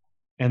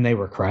 and they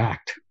were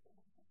cracked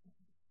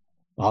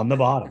on the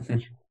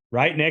bottom,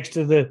 right next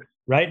to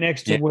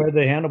where the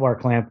handlebar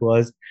clamp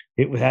was.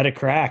 It had a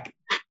crack,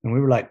 and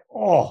we were like,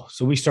 oh.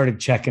 So we started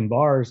checking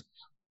bars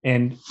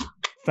and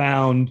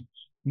found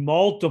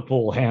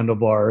multiple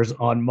handlebars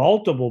on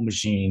multiple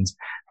machines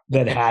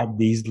that had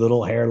these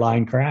little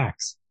hairline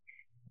cracks.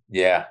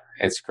 Yeah,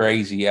 it's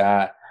crazy.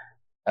 It's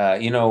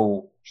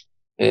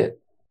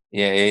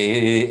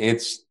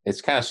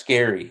kind of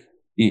scary.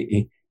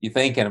 You're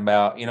thinking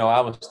about,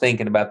 I was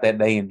thinking about that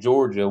day in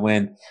Georgia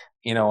when,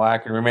 I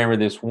can remember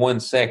this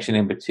one section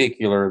in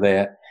particular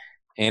that,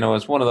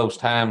 it's one of those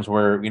times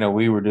where,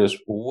 we were just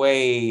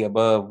way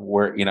above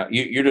where,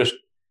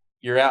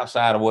 you're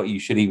outside of what you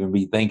should even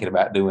be thinking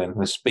about doing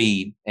with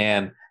speed.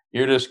 And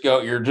just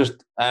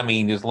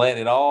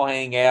letting it all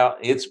hang out.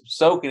 It's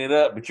soaking it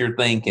up, but you're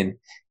thinking,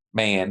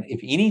 man,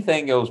 if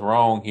anything goes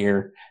wrong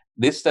here,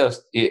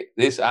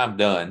 I'm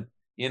done.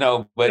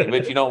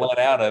 But you don't let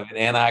out of it.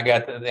 And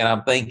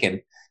I'm thinking,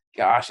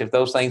 gosh, if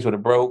those things would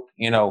have broke,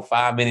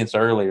 5 minutes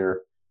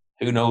earlier,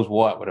 who knows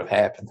what would have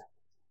happened,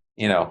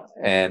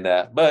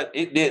 but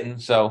it didn't.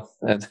 So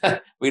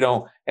we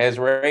don't, as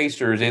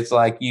racers, it's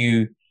like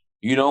you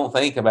don't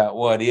think about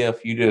what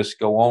if, you just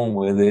go on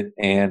with it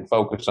and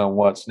focus on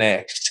what's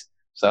next.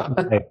 So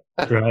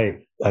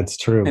right. That's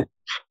true.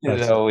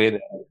 So we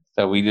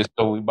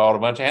bought a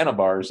bunch of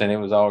handlebars and it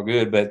was all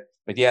good. But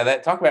yeah,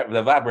 talk about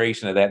the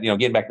vibration of that,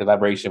 getting back to the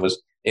vibration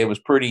it was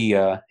pretty,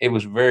 it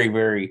was very,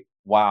 very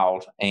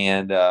wild.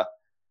 And I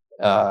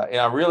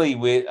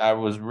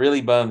was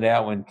really bummed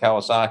out when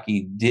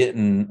Kawasaki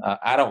didn't,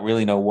 I don't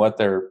really know what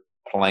their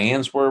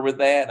plans were with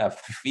that. I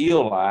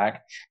feel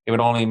like it would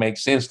only make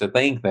sense to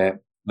think that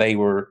they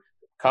were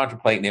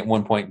contemplating at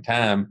one point in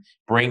time,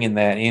 bringing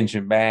that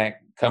engine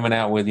back, coming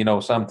out with,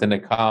 something to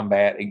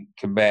combat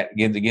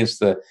against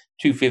the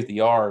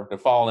 250R, to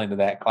fall into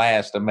that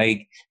class, to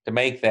make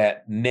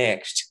that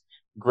next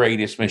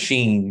greatest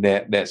machine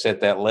that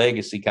set that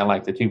legacy, kind of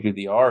like the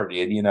 250R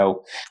did,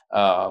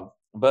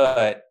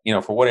 but,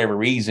 for whatever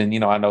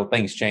reason, I know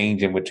things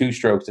change, and with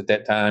 2-strokes at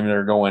that time,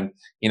 they're going,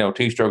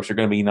 2-strokes are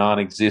going to be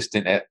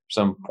non-existent at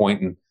some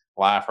point in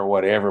life or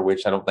whatever,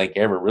 which I don't think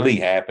ever really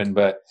happened.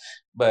 But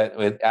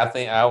I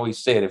think I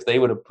always said, if they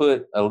would have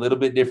put a little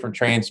bit different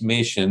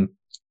transmission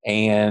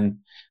and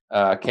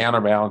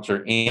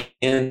counterbalancer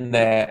in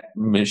that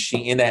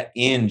machine, in that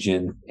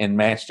engine, and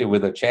matched it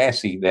with a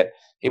chassis, that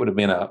it would have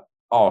been a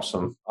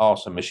awesome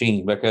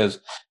machine,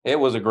 because it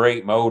was a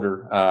great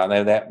motor.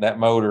 That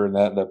motor and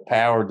the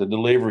power, the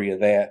delivery of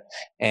that,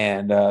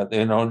 and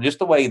just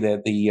the way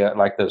that the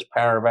like those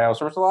power valves.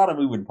 There was a lot of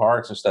moving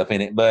parts and stuff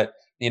in it, but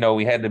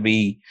we had to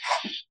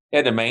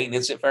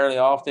maintenance it fairly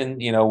often,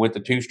 with the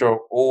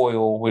 2-stroke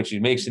oil, which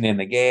is mixing in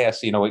the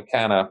gas, it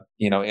kind of,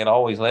 it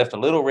always left a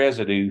little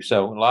residue.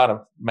 So a lot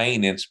of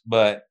maintenance,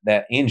 but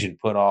that engine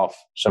put off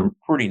some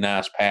pretty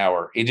nice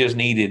power. It just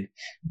needed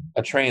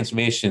a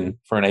transmission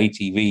for an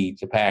ATV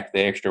to pack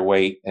the extra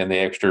weight in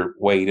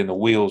the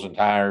wheels and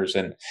tires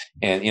and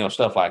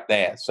stuff like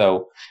that.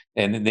 So,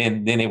 and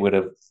then that would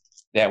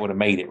have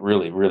made it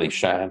really, really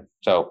shine.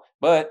 So,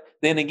 but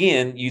then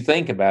again, you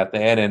think about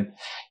that, and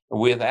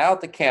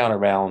without the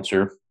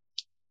counterbalancer,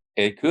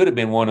 it could have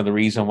been one of the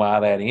reasons why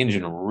that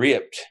engine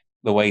ripped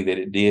the way that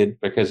it did,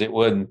 because it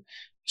wasn't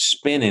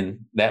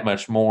spinning that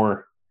much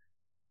more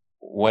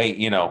weight,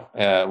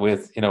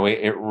 with,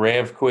 it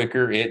revved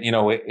quicker.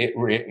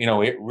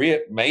 It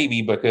ripped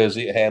maybe because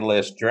it had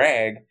less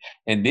drag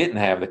and didn't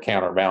have the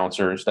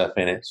counterbalancer and stuff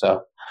in it.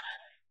 So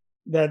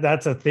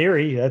that's a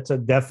theory. That's a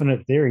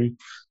definite theory.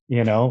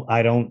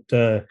 I don't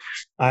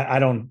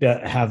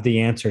have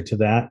the answer to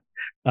that.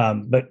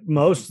 But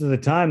most of the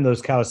time,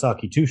 those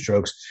Kawasaki two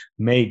strokes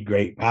made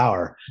great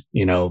power.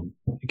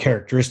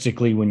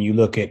 Characteristically, when you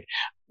look at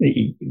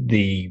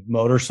the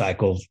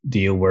motorcycle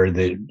deal where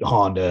the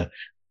Honda,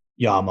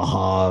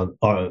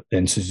 Yamaha,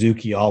 and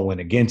Suzuki all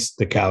went against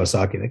the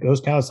Kawasaki,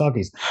 those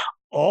Kawasaki's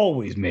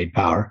always made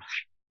power.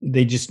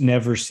 They just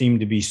never seemed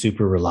to be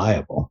super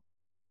reliable.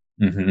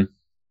 Mm-hmm.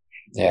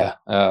 Yeah.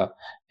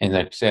 And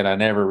like I said, I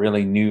never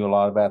really knew a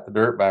lot about the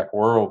dirt bike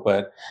world,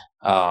 but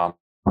I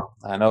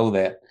know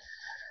that,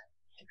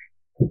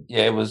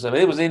 yeah, it was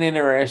an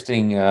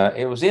interesting,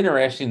 it was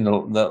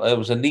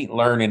a neat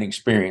learning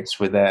experience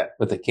with the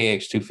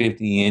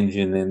KX250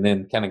 engine. And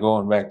then kind of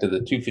going back to the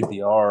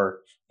 250R,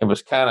 it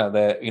was kind of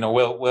that,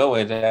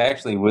 it's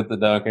actually with the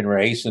Duncan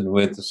race and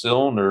with the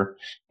cylinder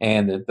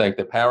and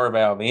the power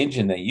valve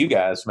engine that you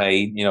guys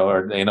made,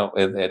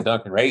 at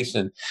Duncan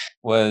Racing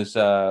was,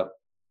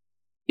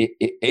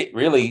 it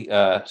really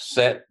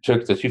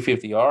took the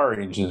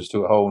 250R engines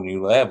to a whole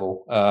new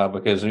level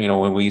because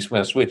when we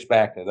switched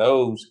back to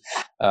those,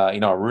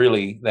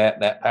 really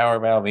that power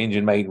valve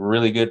engine made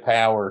really good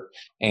power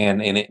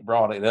and it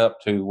brought it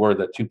up to where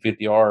the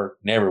 250R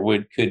never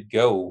could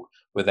go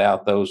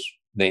without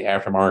the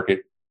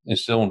aftermarket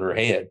cylinder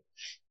head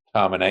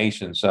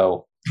combination.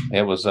 So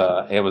that was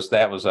a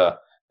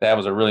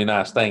really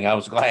nice thing. I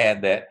was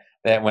glad that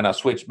when I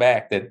switched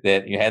back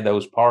that you had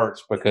those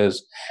parts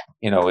because,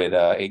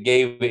 it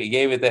gave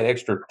it that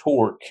extra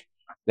torque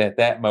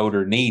that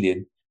motor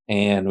needed.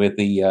 And with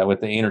the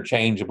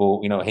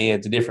interchangeable,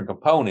 heads, different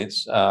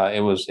components,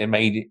 it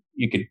made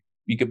you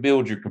could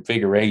build your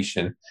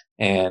configuration.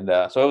 And,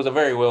 so it was a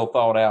very well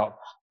thought out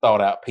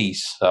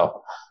piece.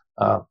 So,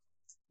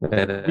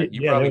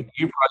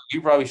 you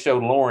probably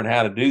showed Lauren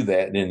how to do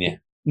that, didn't you?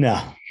 No.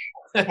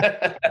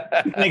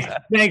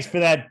 Thanks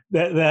for that.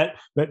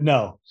 But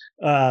no.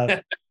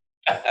 I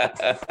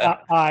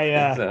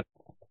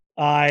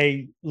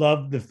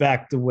love the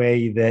fact the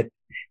way that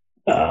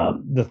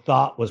the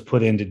thought was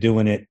put into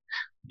doing it,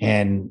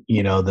 and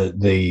he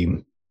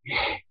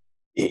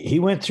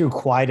went through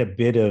quite a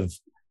bit of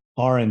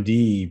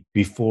R&D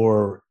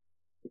before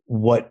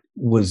what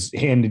was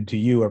handed to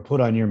you or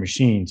put on your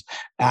machines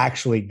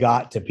actually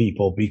got to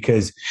people,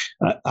 because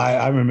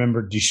I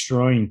remember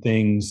destroying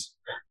things,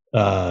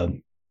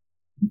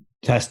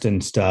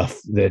 testing stuff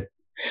that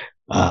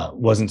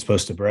wasn't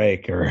supposed to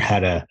break or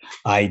had a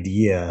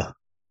idea,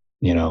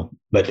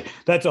 but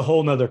that's a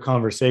whole nother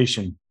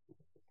conversation.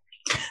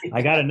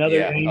 I got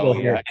another angle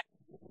here.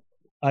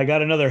 I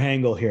got another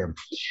angle here.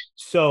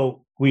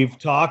 So we've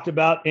talked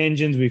about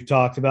engines. We've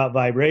talked about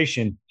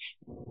vibration.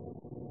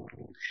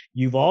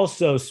 You've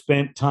also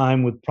spent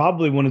time with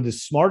probably one of the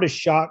smartest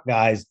shock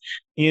guys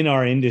in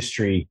our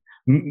industry,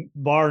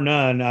 bar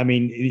none. I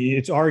mean,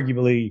 it's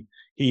arguably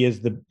he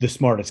is the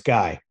smartest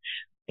guy.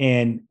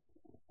 And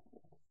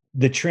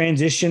the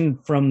transition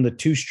from the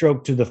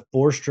two-stroke to the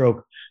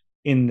four-stroke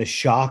in the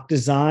shock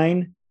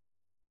design,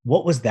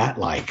 what was that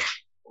like?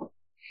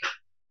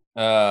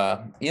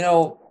 There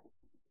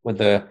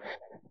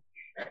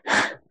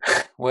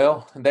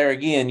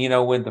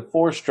again, with the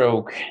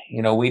four-stroke,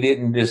 we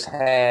didn't just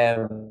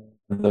have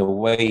the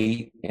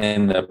weight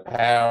and the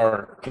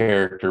power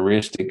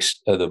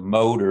characteristics of the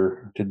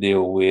motor to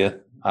deal with.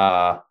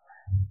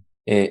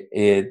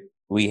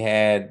 We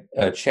had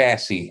a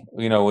chassis.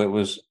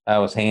 I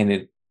was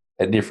handed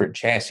a different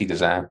chassis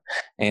design,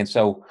 and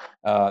so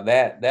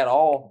that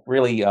all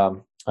really there's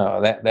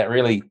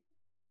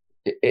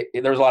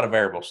a lot of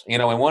variables,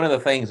 and one of the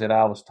things that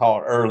I was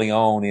taught early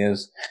on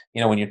is,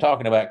 when you're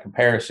talking about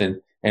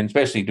comparison, and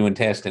especially doing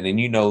testing, and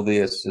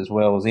this as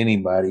well as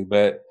anybody,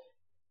 but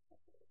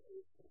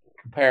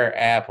compare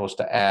apples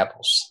to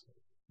apples.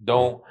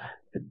 Don't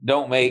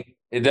make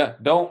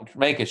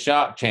a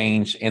shock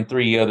change and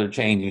three other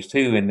changes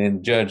too, and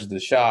then judge the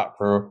shock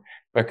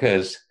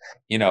because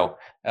that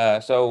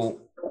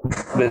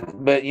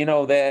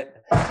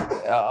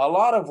a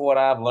lot of what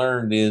I've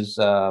learned is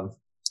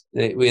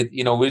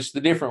it's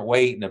the different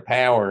weight and the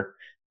power.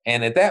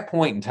 And at that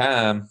point in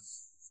time,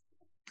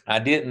 I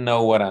didn't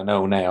know what I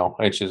know now,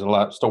 which is a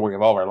lot of story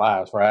of all our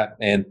lives, right?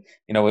 And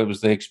it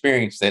was the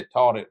experience that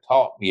taught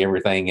me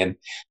everything.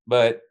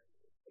 But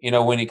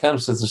when it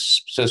comes to the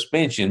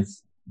suspension,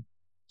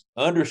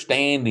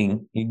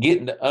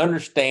 getting to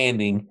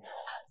understanding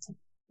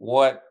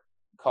what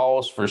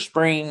calls for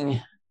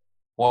spring,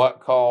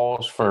 what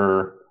calls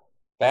for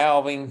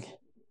valving,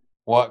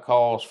 what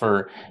calls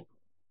for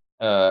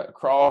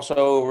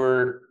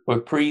crossover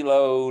with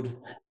preload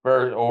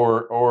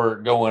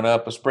or going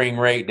up a spring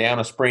rate, down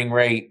a spring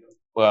rate,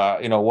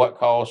 what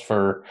calls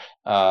for,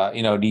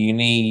 do you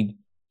need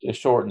to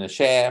shorten the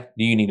shaft?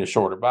 Do you need a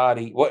shorter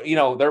body?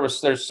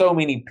 There's so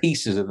many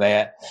pieces of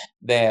that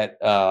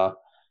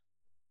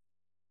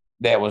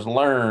that was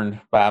learned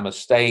by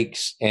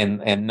mistakes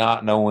and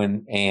not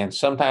knowing, and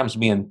sometimes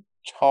being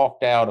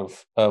talked out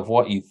of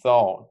what you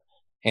thought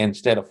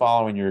instead of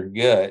following your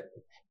gut.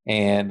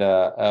 And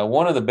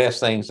one of the best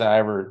things I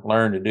ever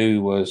learned to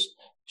do was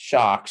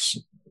shocks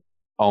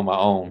on my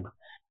own,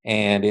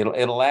 and it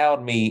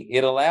allowed me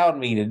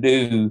to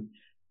do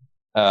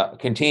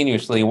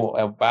continuously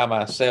by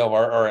myself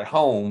or at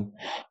home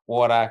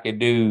what I could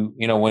do,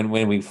 when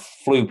we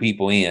flew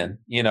people in,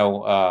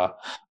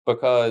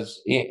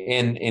 because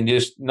and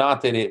just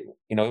not that it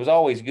was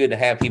always good to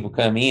have people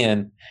come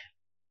in,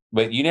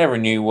 but you never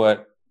knew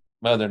what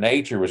Mother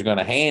Nature was going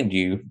to hand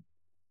you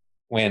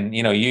when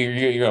you're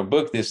going to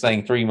book this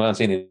thing 3 months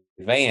in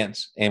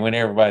advance, and when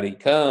everybody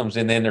comes,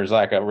 and then there's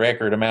like a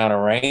record amount of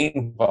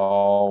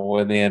rainfall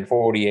within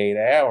 48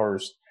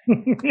 hours.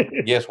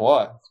 Guess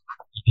what?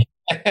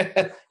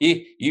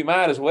 you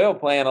might as well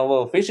plan a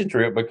little fishing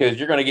trip, because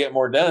you're going to get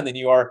more done than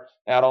you are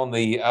out on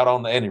the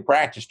in your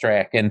practice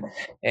track, and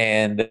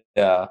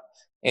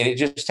it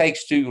just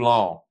takes too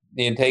long.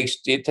 It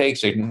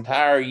takes an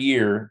entire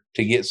year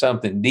to get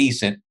something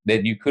decent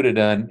that you could have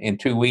done in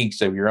 2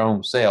 weeks of your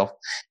own self.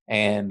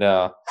 And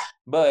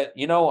but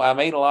I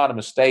made a lot of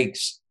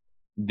mistakes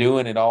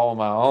doing it all on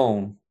my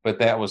own, but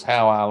that was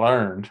how I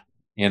learned.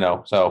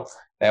 So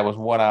that was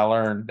what I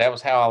learned. That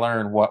was how I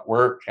learned what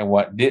worked and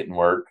what didn't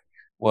work,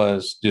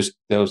 was just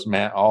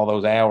all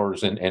those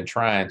hours and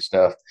trying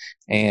stuff.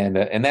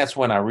 And that's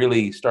when I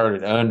really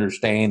started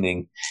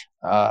understanding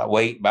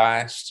weight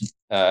bias.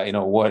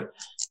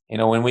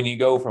 When you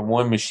go from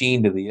one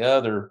machine to the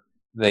other,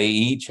 they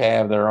each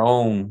have their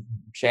own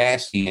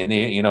chassis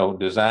and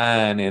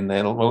design and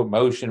the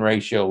motion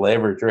ratio,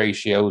 leverage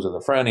ratios of the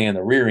front end,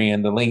 the rear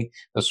end, the length,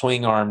 the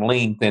swing arm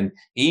length, and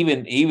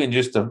even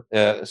just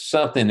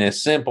something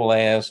as simple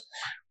as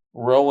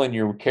rolling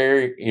your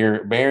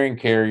bearing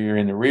carrier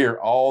in the rear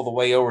all the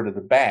way over to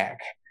the back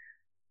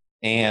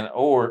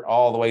or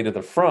all the way to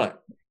the front.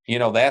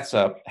 That's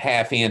a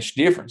half-inch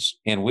difference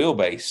in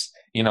wheelbase.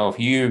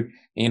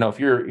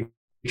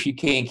 If you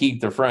can't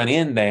keep the front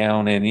end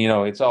down and,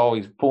 it's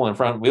always pulling,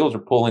 front wheels are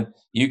pulling,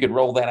 you could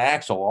roll that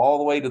axle all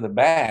the way to the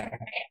back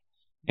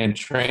and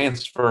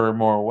transfer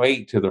more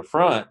weight to the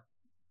front,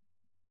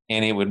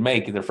 and it would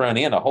make the front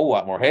end a whole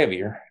lot more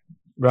heavier.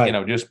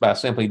 Right. Just by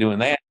simply doing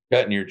that,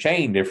 cutting your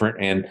chain different,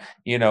 and,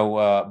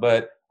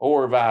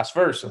 or vice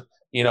versa,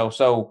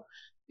 so,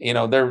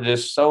 there were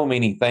just so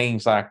many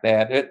things like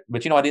that.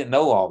 But I didn't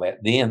know all that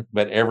then.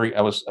 But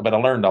I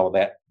learned all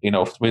that.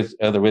 With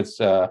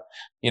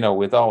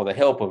all the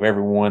help of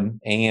everyone,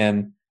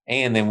 and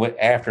then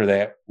after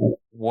that,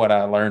 what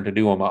I learned to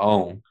do on my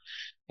own.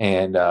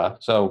 And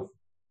so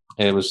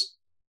it was.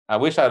 I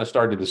wish I'd have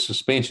started the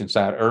suspension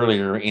side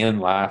earlier in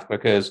life,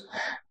 because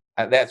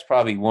that's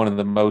probably one of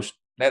the most.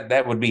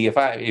 That would be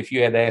if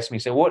you had to ask me,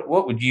 say what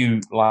would you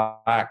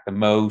like the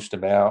most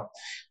about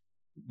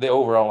the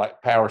overall,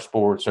 like, power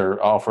sports or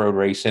off-road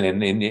racing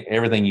and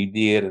everything you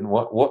did, and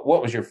what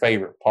was your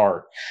favorite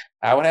part?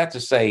 I would have to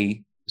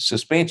say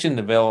suspension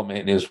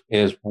development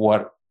is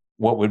what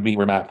would be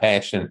my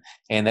passion,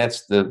 and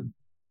that's the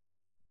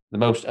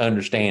most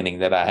understanding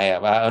that I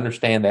have. I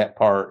understand that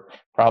part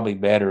probably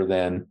better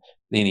than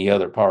any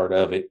other part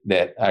of it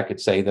that I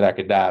could say that I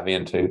could dive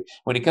into.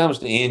 When it comes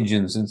to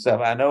engines and stuff,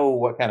 I know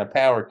what kind of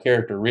power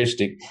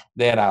characteristic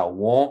that I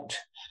want,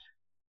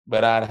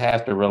 but I'd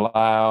have to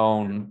rely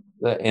on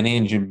an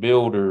engine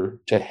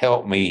builder to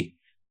help me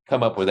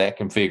come up with that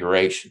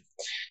configuration.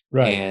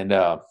 Right. And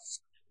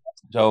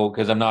so,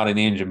 because I'm not an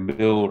engine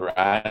builder,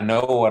 I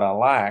know what I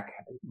like,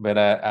 but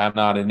I'm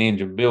not an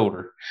engine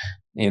builder,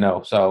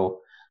 so,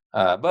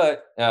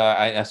 but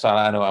I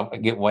know I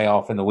get way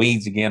off in the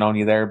weeds again on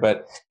you there,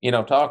 but,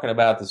 talking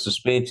about the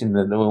suspension,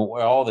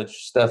 all the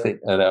stuff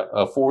that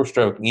a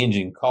 4-stroke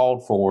engine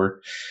called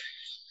for,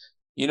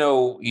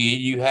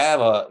 you have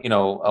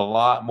a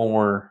lot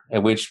more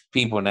at which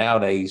people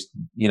nowadays,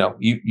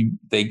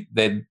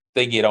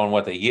 they get on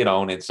what they get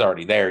on. It's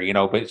already there,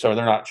 but so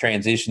they're not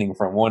transitioning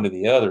from one to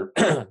the other.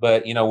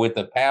 But, with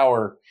the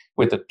power,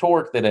 with the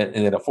torque that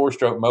a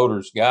 4-stroke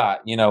motor's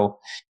got,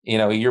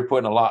 you're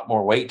putting a lot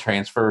more weight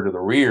transfer to the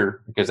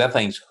rear, because that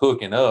thing's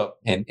hooking up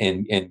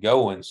and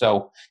going.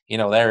 So,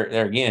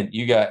 there again,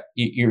 you got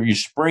your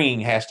spring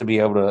has to be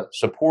able to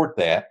support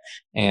that.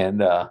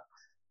 And,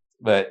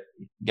 but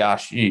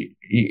gosh, we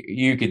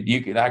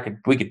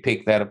could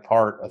pick that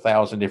apart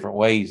 1,000 different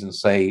ways and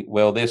say,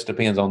 well, this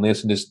depends on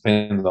this and this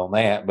depends on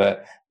that.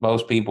 But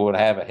most people would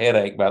have a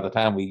headache by the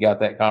time we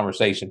got that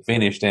conversation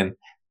finished, and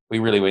we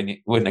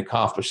really wouldn't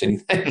accomplish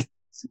anything.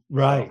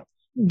 Right.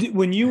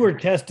 When you were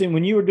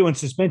doing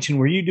suspension,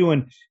 were you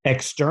doing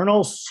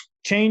external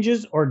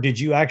changes, or did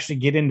you actually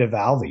get into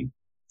valving?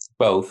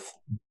 Both.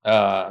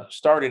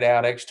 Started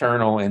out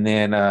external, and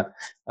then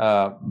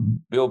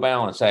Bill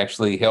Balance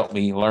actually helped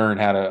me learn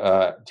how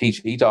to teach.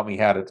 He taught me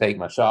how to take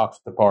my shocks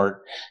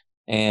apart,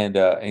 and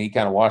he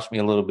kind of watched me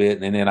a little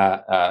bit, and then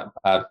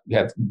I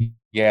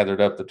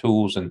gathered up the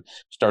tools and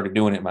started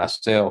doing it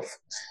myself.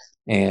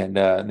 and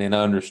then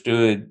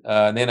understood.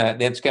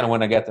 That's kind of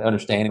when I got to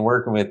understanding,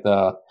 working with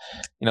the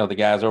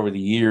guys over the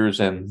years,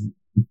 and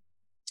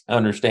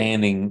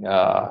understanding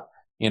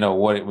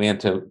what it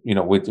meant to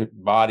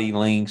with body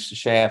links,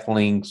 shaft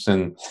links,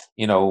 and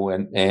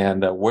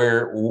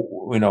where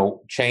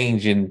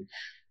changing.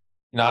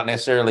 Not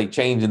necessarily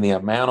changing the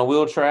amount of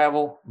wheel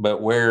travel,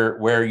 but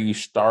where you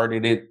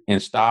started it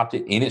and stopped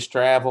it in its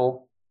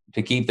travel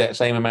to keep that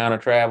same amount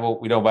of travel.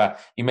 We don't buy.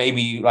 You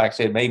maybe, like I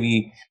said,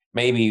 maybe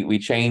we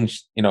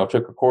changed,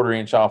 took a quarter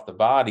inch off the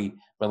body,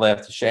 but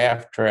left the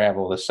shaft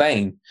travel the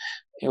same.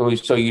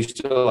 So you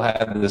still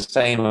had the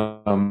same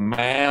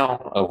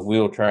amount of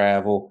wheel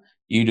travel.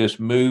 You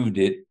just moved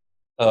it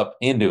up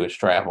into its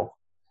travel.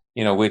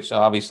 Which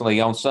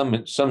obviously on some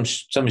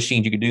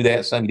machines you could do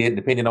that, some you didn't,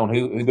 depending on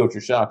who built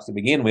your shocks to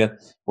begin with.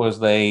 Was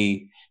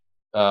they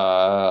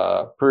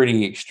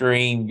pretty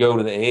extreme, go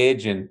to the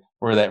edge and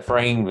where that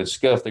frame would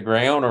scuff the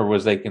ground, or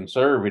was they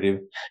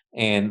conservative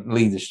and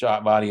leave the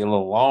shock body a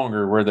little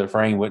longer where the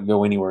frame wouldn't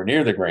go anywhere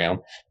near the ground?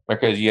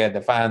 Because you had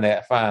to find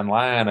that fine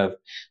line of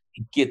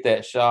get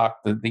that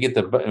shock to get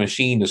the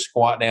machine to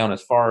squat down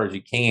as far as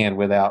you can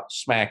without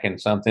smacking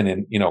something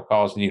and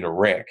causing you to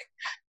wreck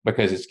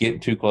because it's getting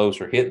too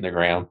close or hitting the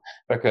ground.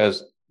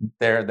 Because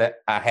that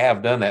I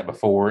have done that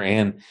before,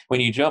 and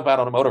when you jump out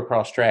on a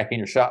motocross track and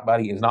your shock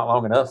body is not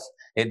long enough,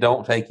 it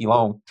don't take you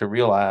long to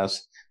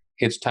realize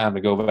it's time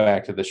to go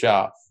back to the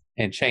shop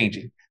and change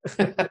it.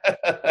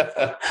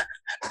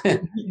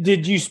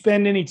 Did you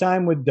spend any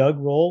time with Doug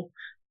Roll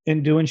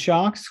in doing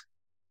shocks?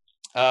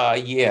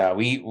 Yeah,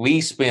 I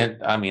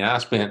spent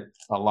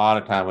a lot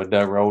of time with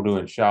Doug Roll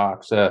doing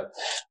shocks,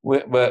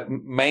 but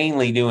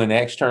mainly doing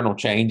external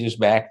changes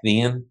back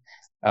then.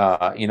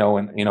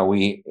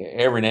 We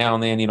every now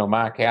and then,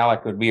 Mike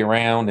Halleck would be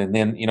around, and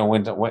then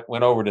went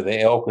over to the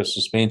Elka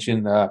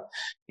suspension.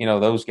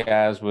 Those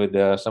guys would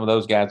some of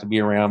those guys would be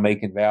around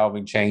making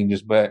valving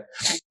changes, but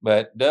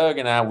Doug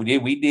and I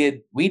we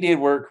did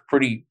work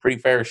pretty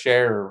fair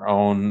share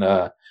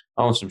on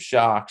some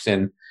shocks.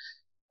 And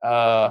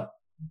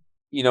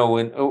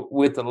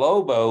with the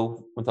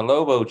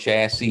Lobo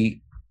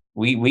chassis,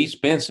 we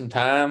spent some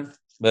time,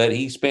 but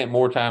he spent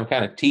more time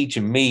kind of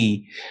teaching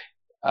me.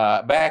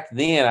 Back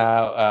then,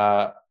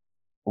 I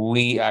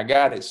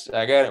got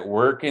it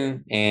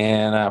working,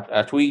 and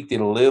I tweaked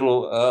it a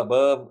little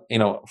above,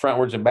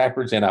 frontwards and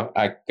backwards, and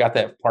I got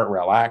that part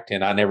where I liked,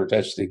 and I never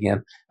touched it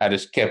again. I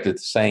just kept it the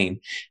same,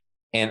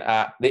 and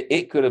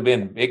it could have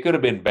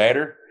been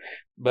better,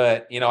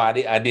 but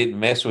I didn't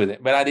mess with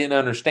it, but I didn't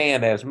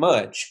understand as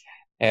much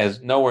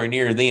as nowhere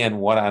near then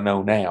what I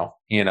know now.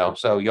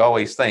 So you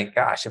always think,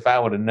 gosh, if I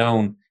would have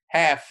known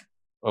half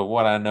of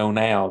what I know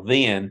now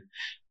then,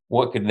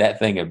 what could that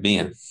thing have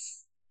been?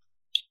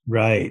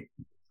 Right.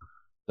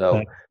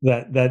 So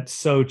that's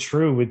so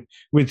true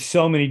with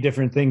so many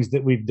different things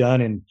that we've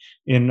done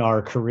in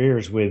our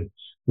careers with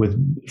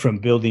from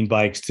building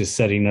bikes to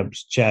setting up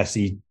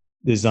chassis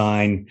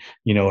design,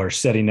 or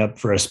setting up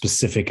for a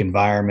specific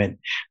environment.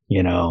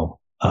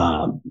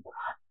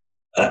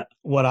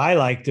 What I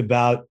liked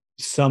about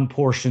some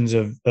portions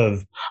of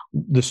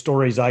the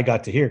stories I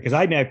got to hear, because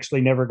I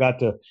actually never got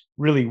to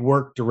really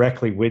work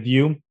directly with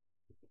you.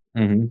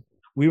 Mm-hmm.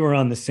 We were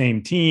on the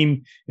same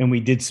team and we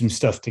did some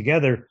stuff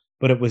together,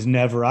 but I was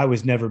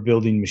never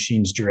building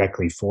machines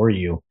directly for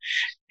you.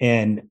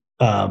 And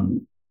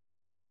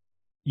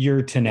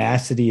your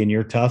tenacity and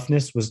your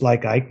toughness was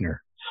like Eichner.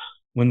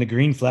 When the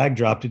green flag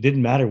dropped, it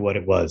didn't matter what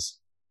it was.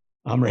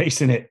 I'm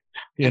racing it,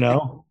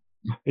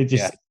 It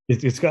just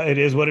it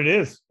is what it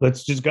is.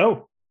 Let's just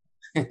go.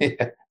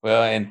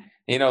 Well, and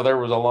there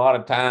was a lot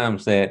of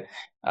times that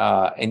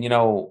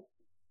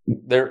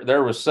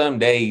there was some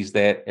days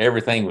that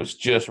everything was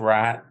just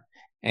right,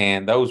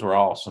 and those were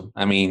awesome.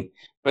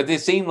 But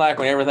it seemed like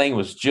when everything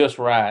was just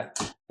right,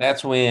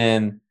 that's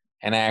when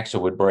an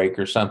axle would break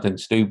or something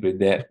stupid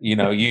that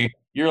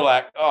you're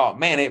like, oh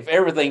man, if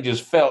everything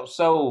just felt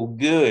so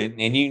good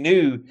and you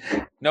knew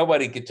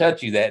nobody could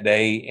touch you that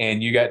day,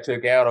 and you got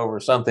took out over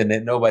something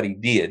that nobody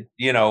did,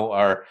 and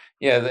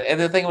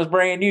the thing was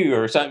brand new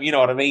or something, you know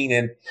what I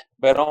mean?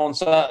 But on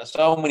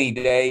so many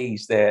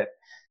days that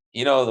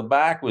the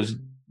bike was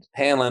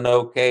handling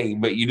okay,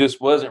 but you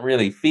just wasn't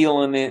really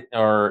feeling it,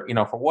 or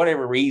for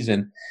whatever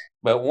reason.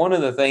 But one of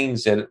the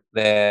things that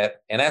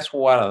and that's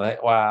why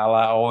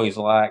I always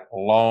like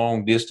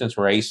long distance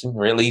racing,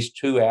 or at least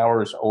 2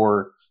 hours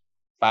or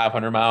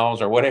 500 miles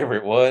or whatever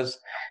it was,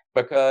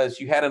 because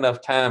you had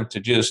enough time to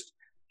just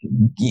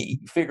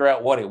figure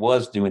out what it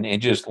was doing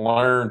and just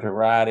learn to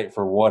ride it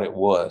for what it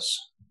was.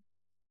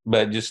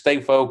 But just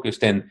stay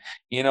focused. And,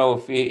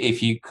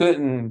 if you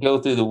couldn't go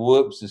through the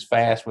whoops as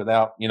fast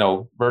without,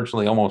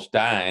 virtually almost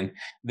dying,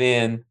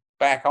 then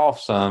back off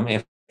some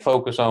and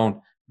focus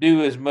on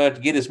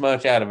get as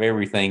much out of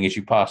everything as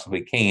you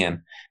possibly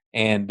can.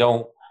 And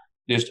don't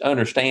just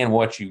understand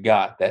what you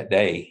got that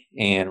day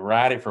and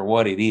ride it for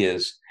what it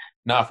is,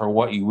 not for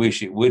what you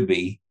wish it would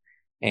be.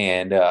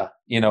 And,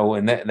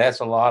 and that's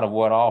a lot of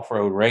what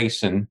off-road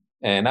racing,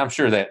 and I'm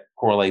sure that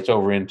correlates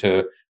over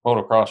into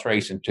motocross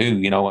racing too,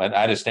 you know, and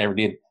I just never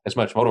did as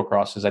much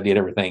motocross as I did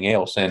everything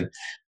else. And,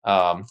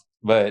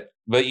 but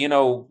you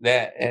know,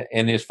 that,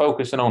 and is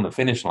focusing on the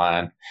finish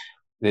line,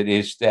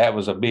 that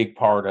was a big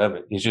part of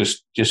it. Is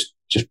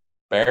just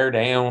bear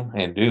down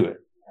and do it.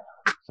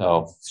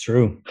 So it's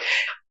true.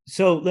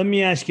 So let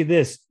me ask you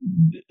this.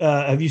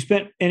 Have you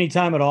spent any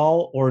time at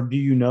all, or do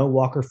you know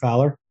Walker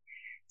Fowler?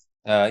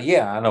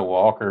 Yeah, I know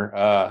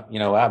Walker. You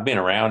know, I've been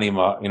around him,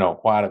 you know,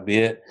 quite a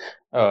bit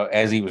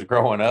as he was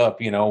growing up.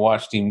 You know,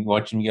 watched him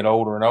get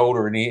older and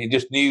older, and he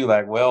just knew,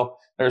 like, well,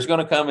 there's going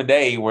to come a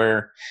day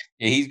where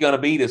he's going to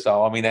beat us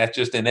all. I mean, that's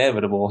just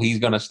inevitable. He's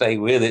going to stay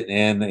with it,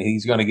 and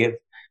he's going to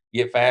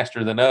get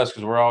faster than us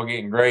because we're all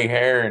getting gray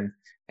hair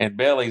and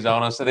bellies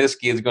on us, and this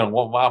kid's going to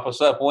mop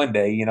us up one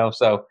day. You know,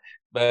 so.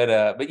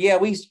 But yeah,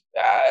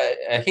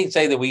 I can't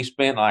say that we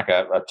spent like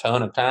a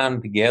ton of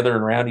time together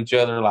and around each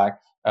other, like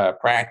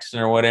practicing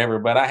or whatever.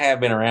 But I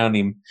have been around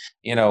him,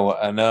 you know,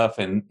 enough,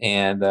 and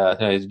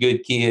he's a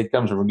good kid,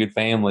 comes from a good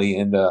family,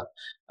 and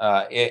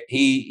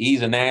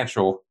he's a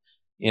natural.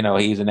 You know,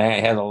 has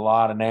a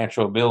lot of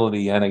natural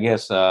ability, and I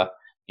guess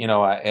you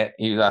know, I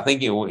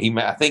think he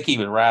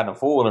was riding a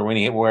foiler when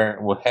he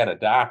had a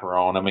diaper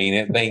on. I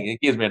mean, the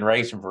kid's been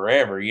racing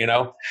forever, you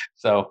know,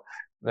 so.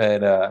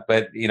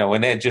 But you know, when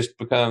that just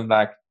becomes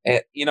like,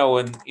 you know,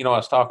 and you know, I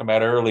was talking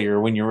about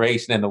earlier, when you're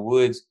racing in the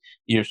woods,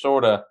 you're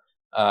sort of,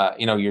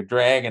 you know, you're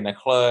dragging the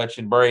clutch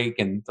and brake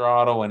and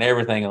throttle and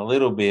everything a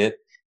little bit,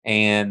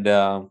 and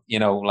you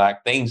know,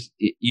 like things,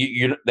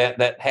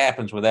 that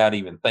happens without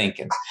even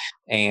thinking,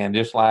 and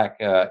just like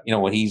you know,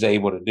 what he's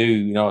able to do,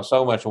 you know,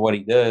 so much of what he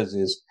does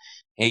is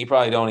he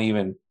don't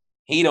even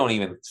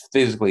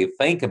physically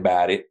think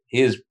about it.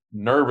 His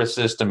nervous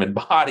system and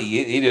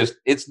body,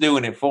 it's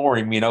doing it for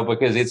him, you know,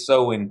 because it's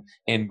so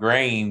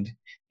ingrained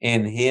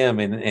in him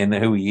and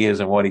who he is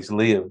and what he's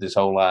lived his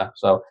whole life.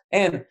 So,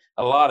 and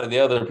a lot of the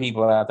other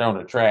people out there on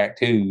the track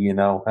too, you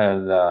know,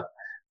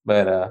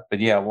 but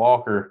yeah,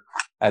 Walker,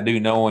 I do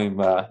know him,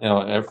 you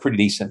know, pretty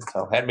decent.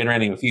 So hadn't been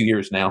around him a few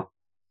years now.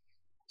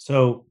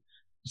 So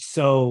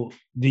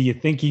do you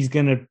think he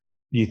can do it?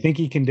 Do you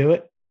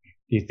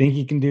think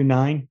he can do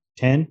 9,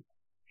 10?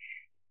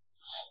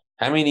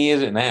 How many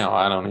is it now?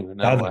 I don't even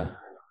know.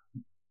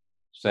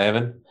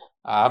 7.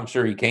 I'm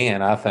sure he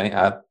can. I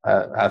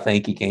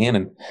think he can,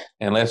 and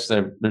unless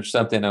there's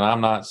something that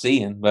I'm not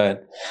seeing.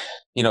 But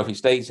you know, if he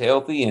stays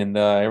healthy and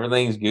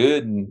everything's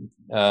good, and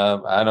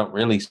I don't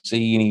really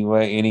see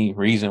any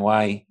reason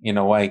why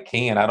he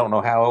can. I don't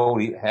know how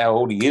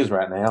old he is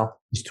right now.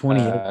 He's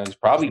 28. He's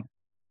probably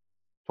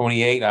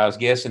 28. I was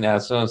guessing. I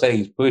was going to say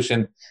he's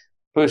pushing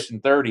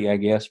 30, I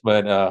guess,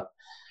 but.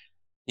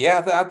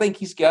 Yeah, I think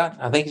he's got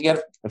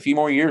a few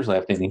more years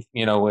left in him.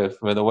 You know, with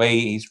the way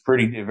he's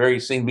seemed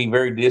to be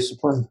very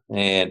disciplined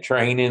and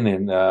training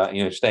and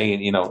you know,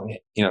 staying, you know,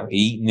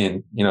 eating,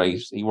 and you know,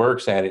 he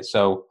works at it.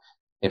 So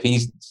if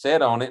he's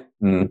set on it,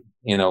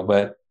 you know,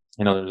 but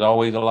you know, there's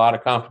always a lot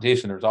of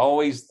competition. There's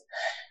always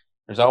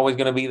going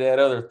to be that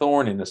other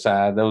thorn in the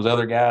side. Those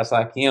other guys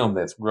like him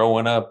that's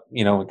growing up,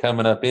 you know, and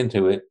coming up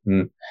into it.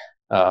 And,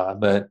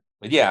 but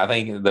yeah, I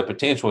think the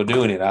potential of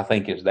doing it, I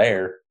think, is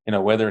there. You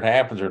know, whether it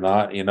happens or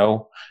not, you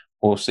know,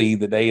 we'll see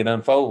the day it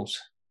unfolds.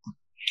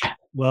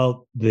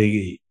 Well,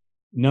 the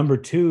number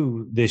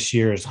 2 this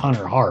year is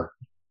Hunter Hart.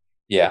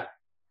 Yeah.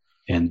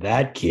 And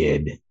that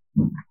kid,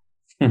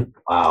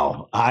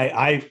 wow.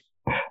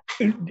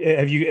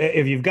 If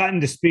you've gotten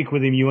to speak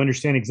with him, you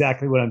understand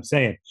exactly what I'm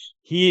saying.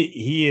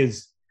 He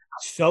is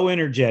so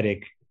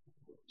energetic.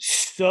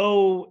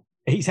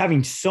 He's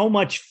having so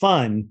much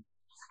fun.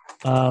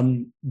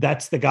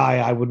 That's the guy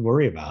I would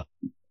worry about.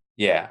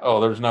 Yeah. Oh,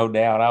 there's no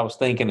doubt. I was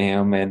thinking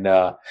him, and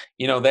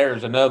you know,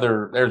 there's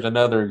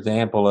another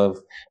example of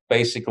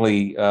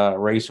basically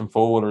racing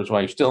four-wheelers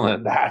while you're still in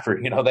a diaper.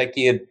 You know, that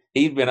kid.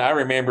 I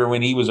remember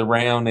when he was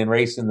around and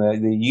racing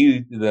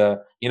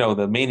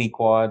the mini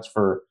quads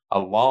for a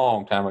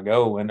long time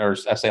ago, or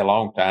I say a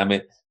long time.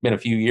 It's been a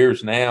few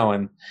years now,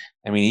 and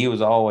I mean, he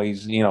was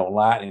always, you know,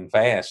 lightning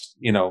fast,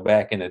 you know,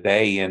 back in the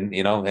day, and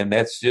you know, and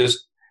that's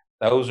just.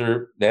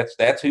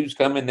 That's who's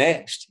coming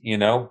next, you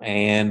know,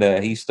 and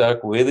he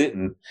stuck with it,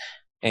 and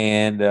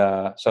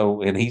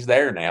he's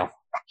there now,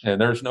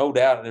 and there's no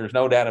doubt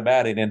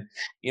about it. And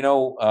you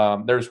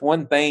know, there's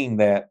one thing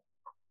that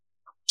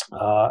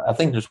I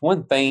think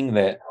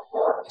it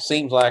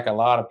seems like a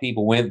lot of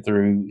people went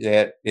through,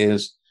 that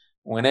is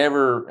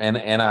whenever, and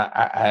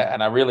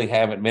I really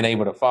haven't been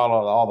able to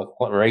follow all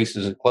the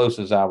races as close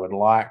as I would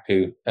like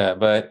to,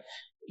 but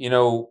you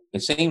know,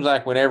 it seems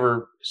like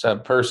whenever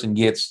some person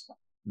gets.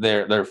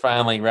 They're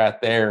finally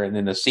right there, and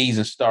then the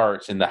season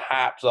starts, and the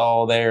hype's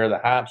all there, the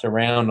hype's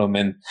around them,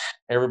 and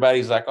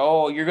everybody's like,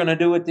 "Oh, you're going to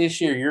do it this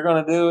year. You're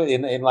going to do it,"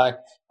 and like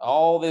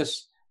all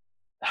this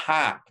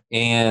hype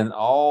and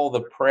all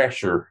the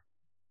pressure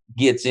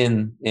gets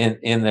in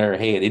their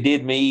head. It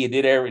did me.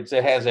 It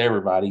has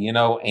everybody, you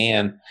know,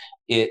 and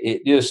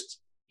it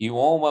just, you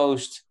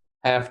almost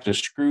have to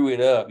screw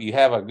it up. You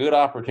have a good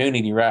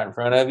opportunity right in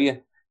front of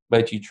you,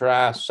 but you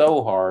try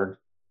so hard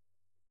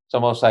it's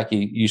almost like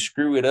you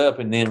screw it up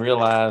and then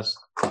realize,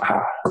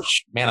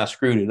 man, I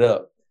screwed it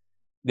up.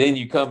 Then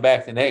you come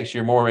back the next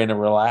year more in a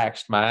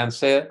relaxed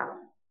mindset,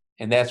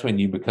 and that's when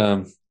you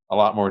become a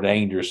lot more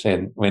dangerous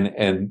and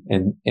winning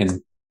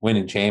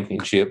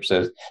championships,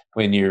 as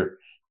when you're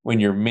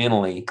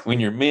mentally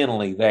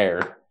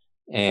there.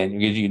 And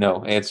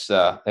because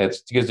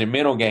it's because the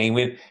mental game,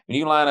 when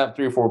you line up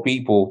 3 or 4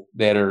 people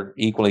that are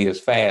equally as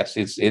fast,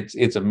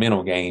 it's a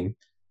mental game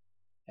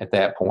at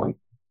that point.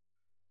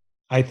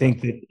 I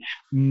think that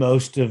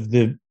most of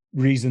the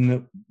reason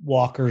that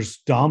Walker's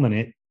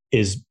dominant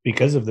is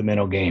because of the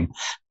mental game,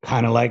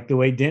 kind of like the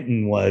way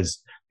Denton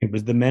was. It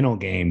was the mental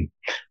game.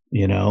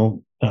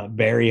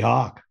 Barry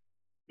Hawk,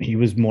 he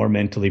was more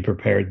mentally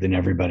prepared than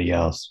everybody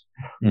else.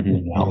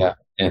 Mm-hmm. Yeah,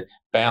 and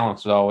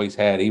Balance always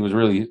had. He was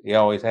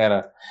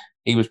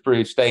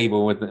pretty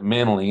stable with it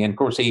mentally, and of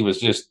course he was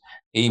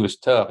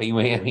tough.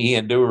 He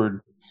endured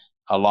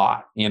a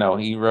lot.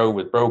 He rode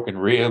with broken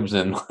ribs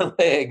and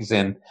legs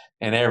and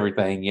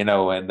everything.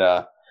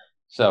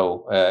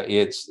 So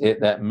it's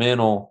that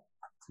mental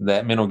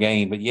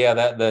game. But yeah,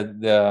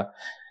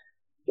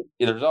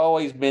 there's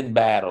always been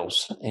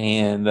battles,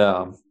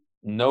 and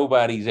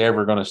nobody's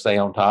ever going to stay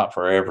on top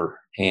forever,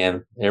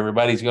 and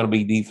everybody's going to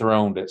be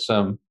dethroned at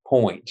some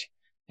point.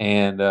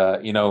 And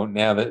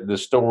now that the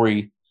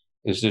story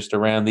is just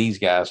around these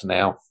guys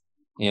now,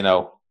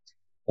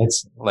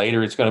 it's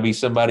going to be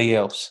somebody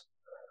else.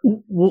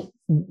 Well,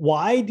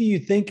 why do you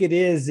think it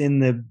is in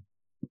the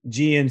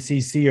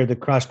GNCC or the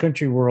cross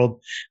country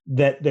world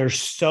that there's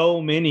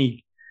so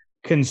many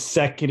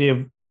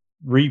consecutive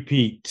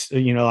repeats?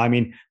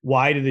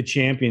 Why do the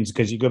champions?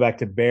 Because you go back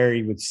to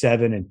Barry with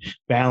 7 and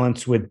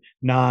Balance with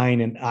 9,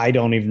 and I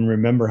don't even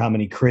remember how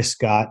many Chris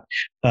got.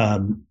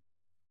 But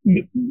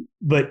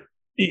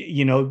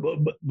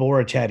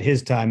Borich had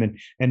his time,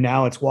 and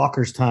now it's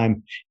Walker's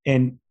time.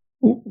 And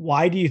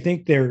why do you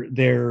think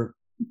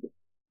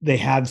they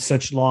have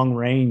such long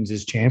reigns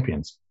as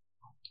champions?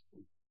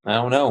 I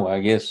don't know. I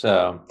guess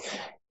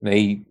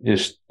they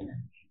just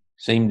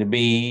seem to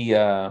be.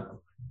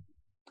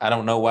 I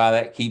don't know why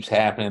that keeps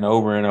happening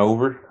over and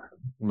over,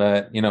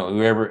 but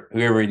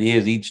whoever it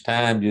is, each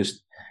time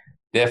just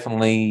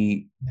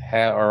definitely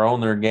are on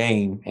their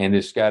game and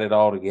just got it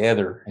all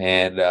together.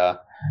 And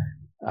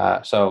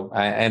so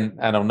I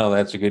don't know.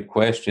 That's a good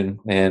question,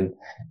 and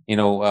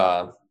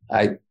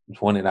it's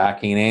one that I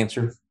can't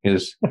answer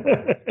because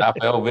I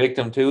fell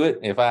victim to it.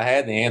 If I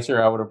had the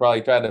answer, I would have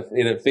probably tried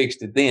to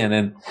fixed it then.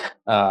 And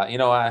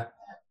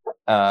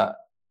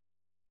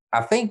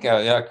I think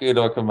I could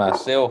look at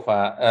myself.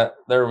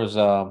 There was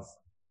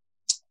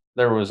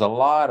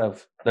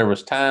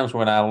times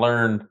when I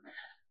learned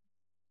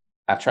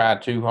I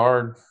tried too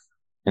hard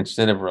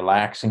instead of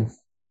relaxing,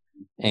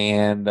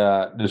 and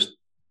just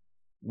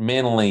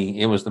mentally,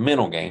 it was the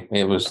mental game.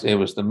 It was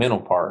the mental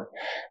part,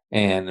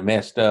 and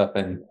messed up,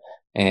 and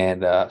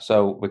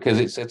so because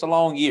it's a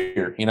long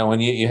year, when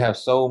you have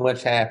so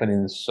much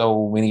happening,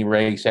 so many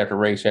race after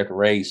race after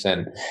race,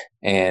 and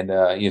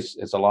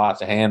it's a lot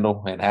to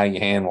handle, and how you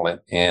handle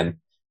it, and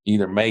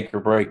either make or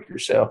break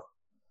yourself.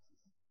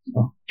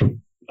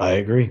 I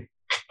agree.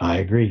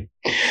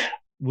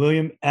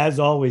 William, as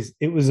always,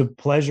 it was a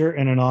pleasure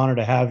and an honor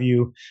to have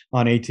you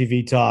on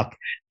ATV Talk.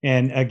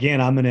 And again,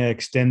 I'm going to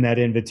extend that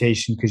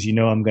invitation because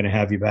I'm going to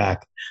have you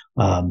back.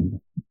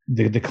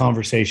 The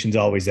conversation's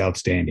always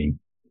outstanding.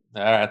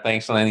 All right.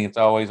 Thanks, Lenny. It's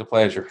always a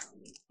pleasure.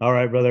 All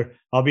right, brother.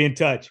 I'll be in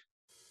touch.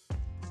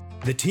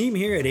 The team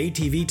here at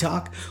ATV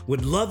Talk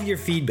would love your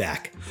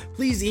feedback.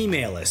 Please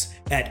email us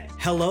at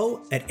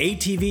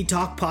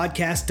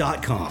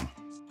hello@atvtalkpodcast.com.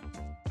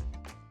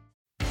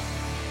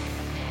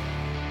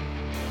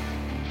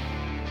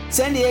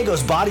 San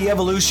Diego's Body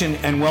Evolution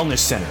and Wellness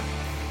Center.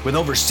 With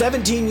over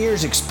 17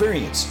 years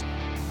experience,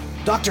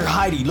 Dr.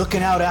 Heidi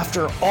looking out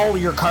after all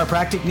your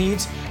chiropractic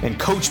needs, and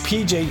Coach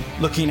PJ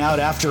looking out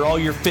after all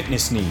your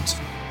fitness needs.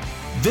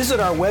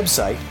 Visit our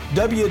website,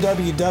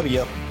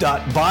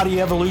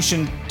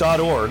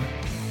 www.bodyevolution.org,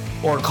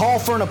 or call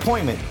for an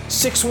appointment,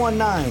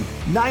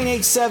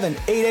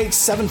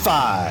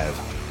 619-987-8875.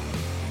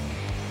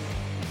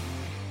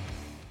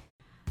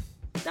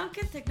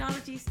 Duncan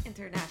Technologies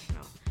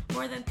International.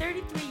 More than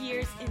 33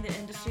 years in the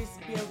industry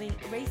building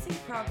racing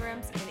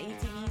programs and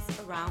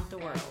ATVs around the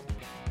world.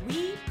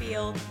 We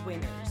build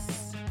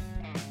winners.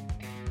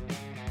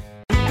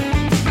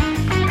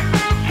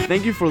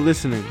 Thank you for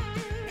listening.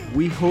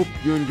 We hope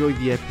you enjoyed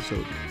the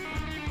episode.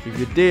 If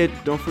you did,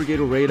 don't forget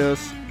to rate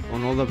us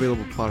on all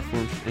available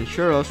platforms and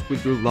share us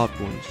with your loved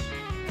ones.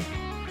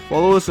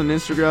 Follow us on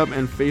Instagram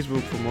and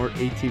Facebook for more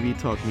ATV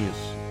Talk news.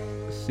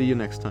 See you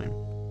next time.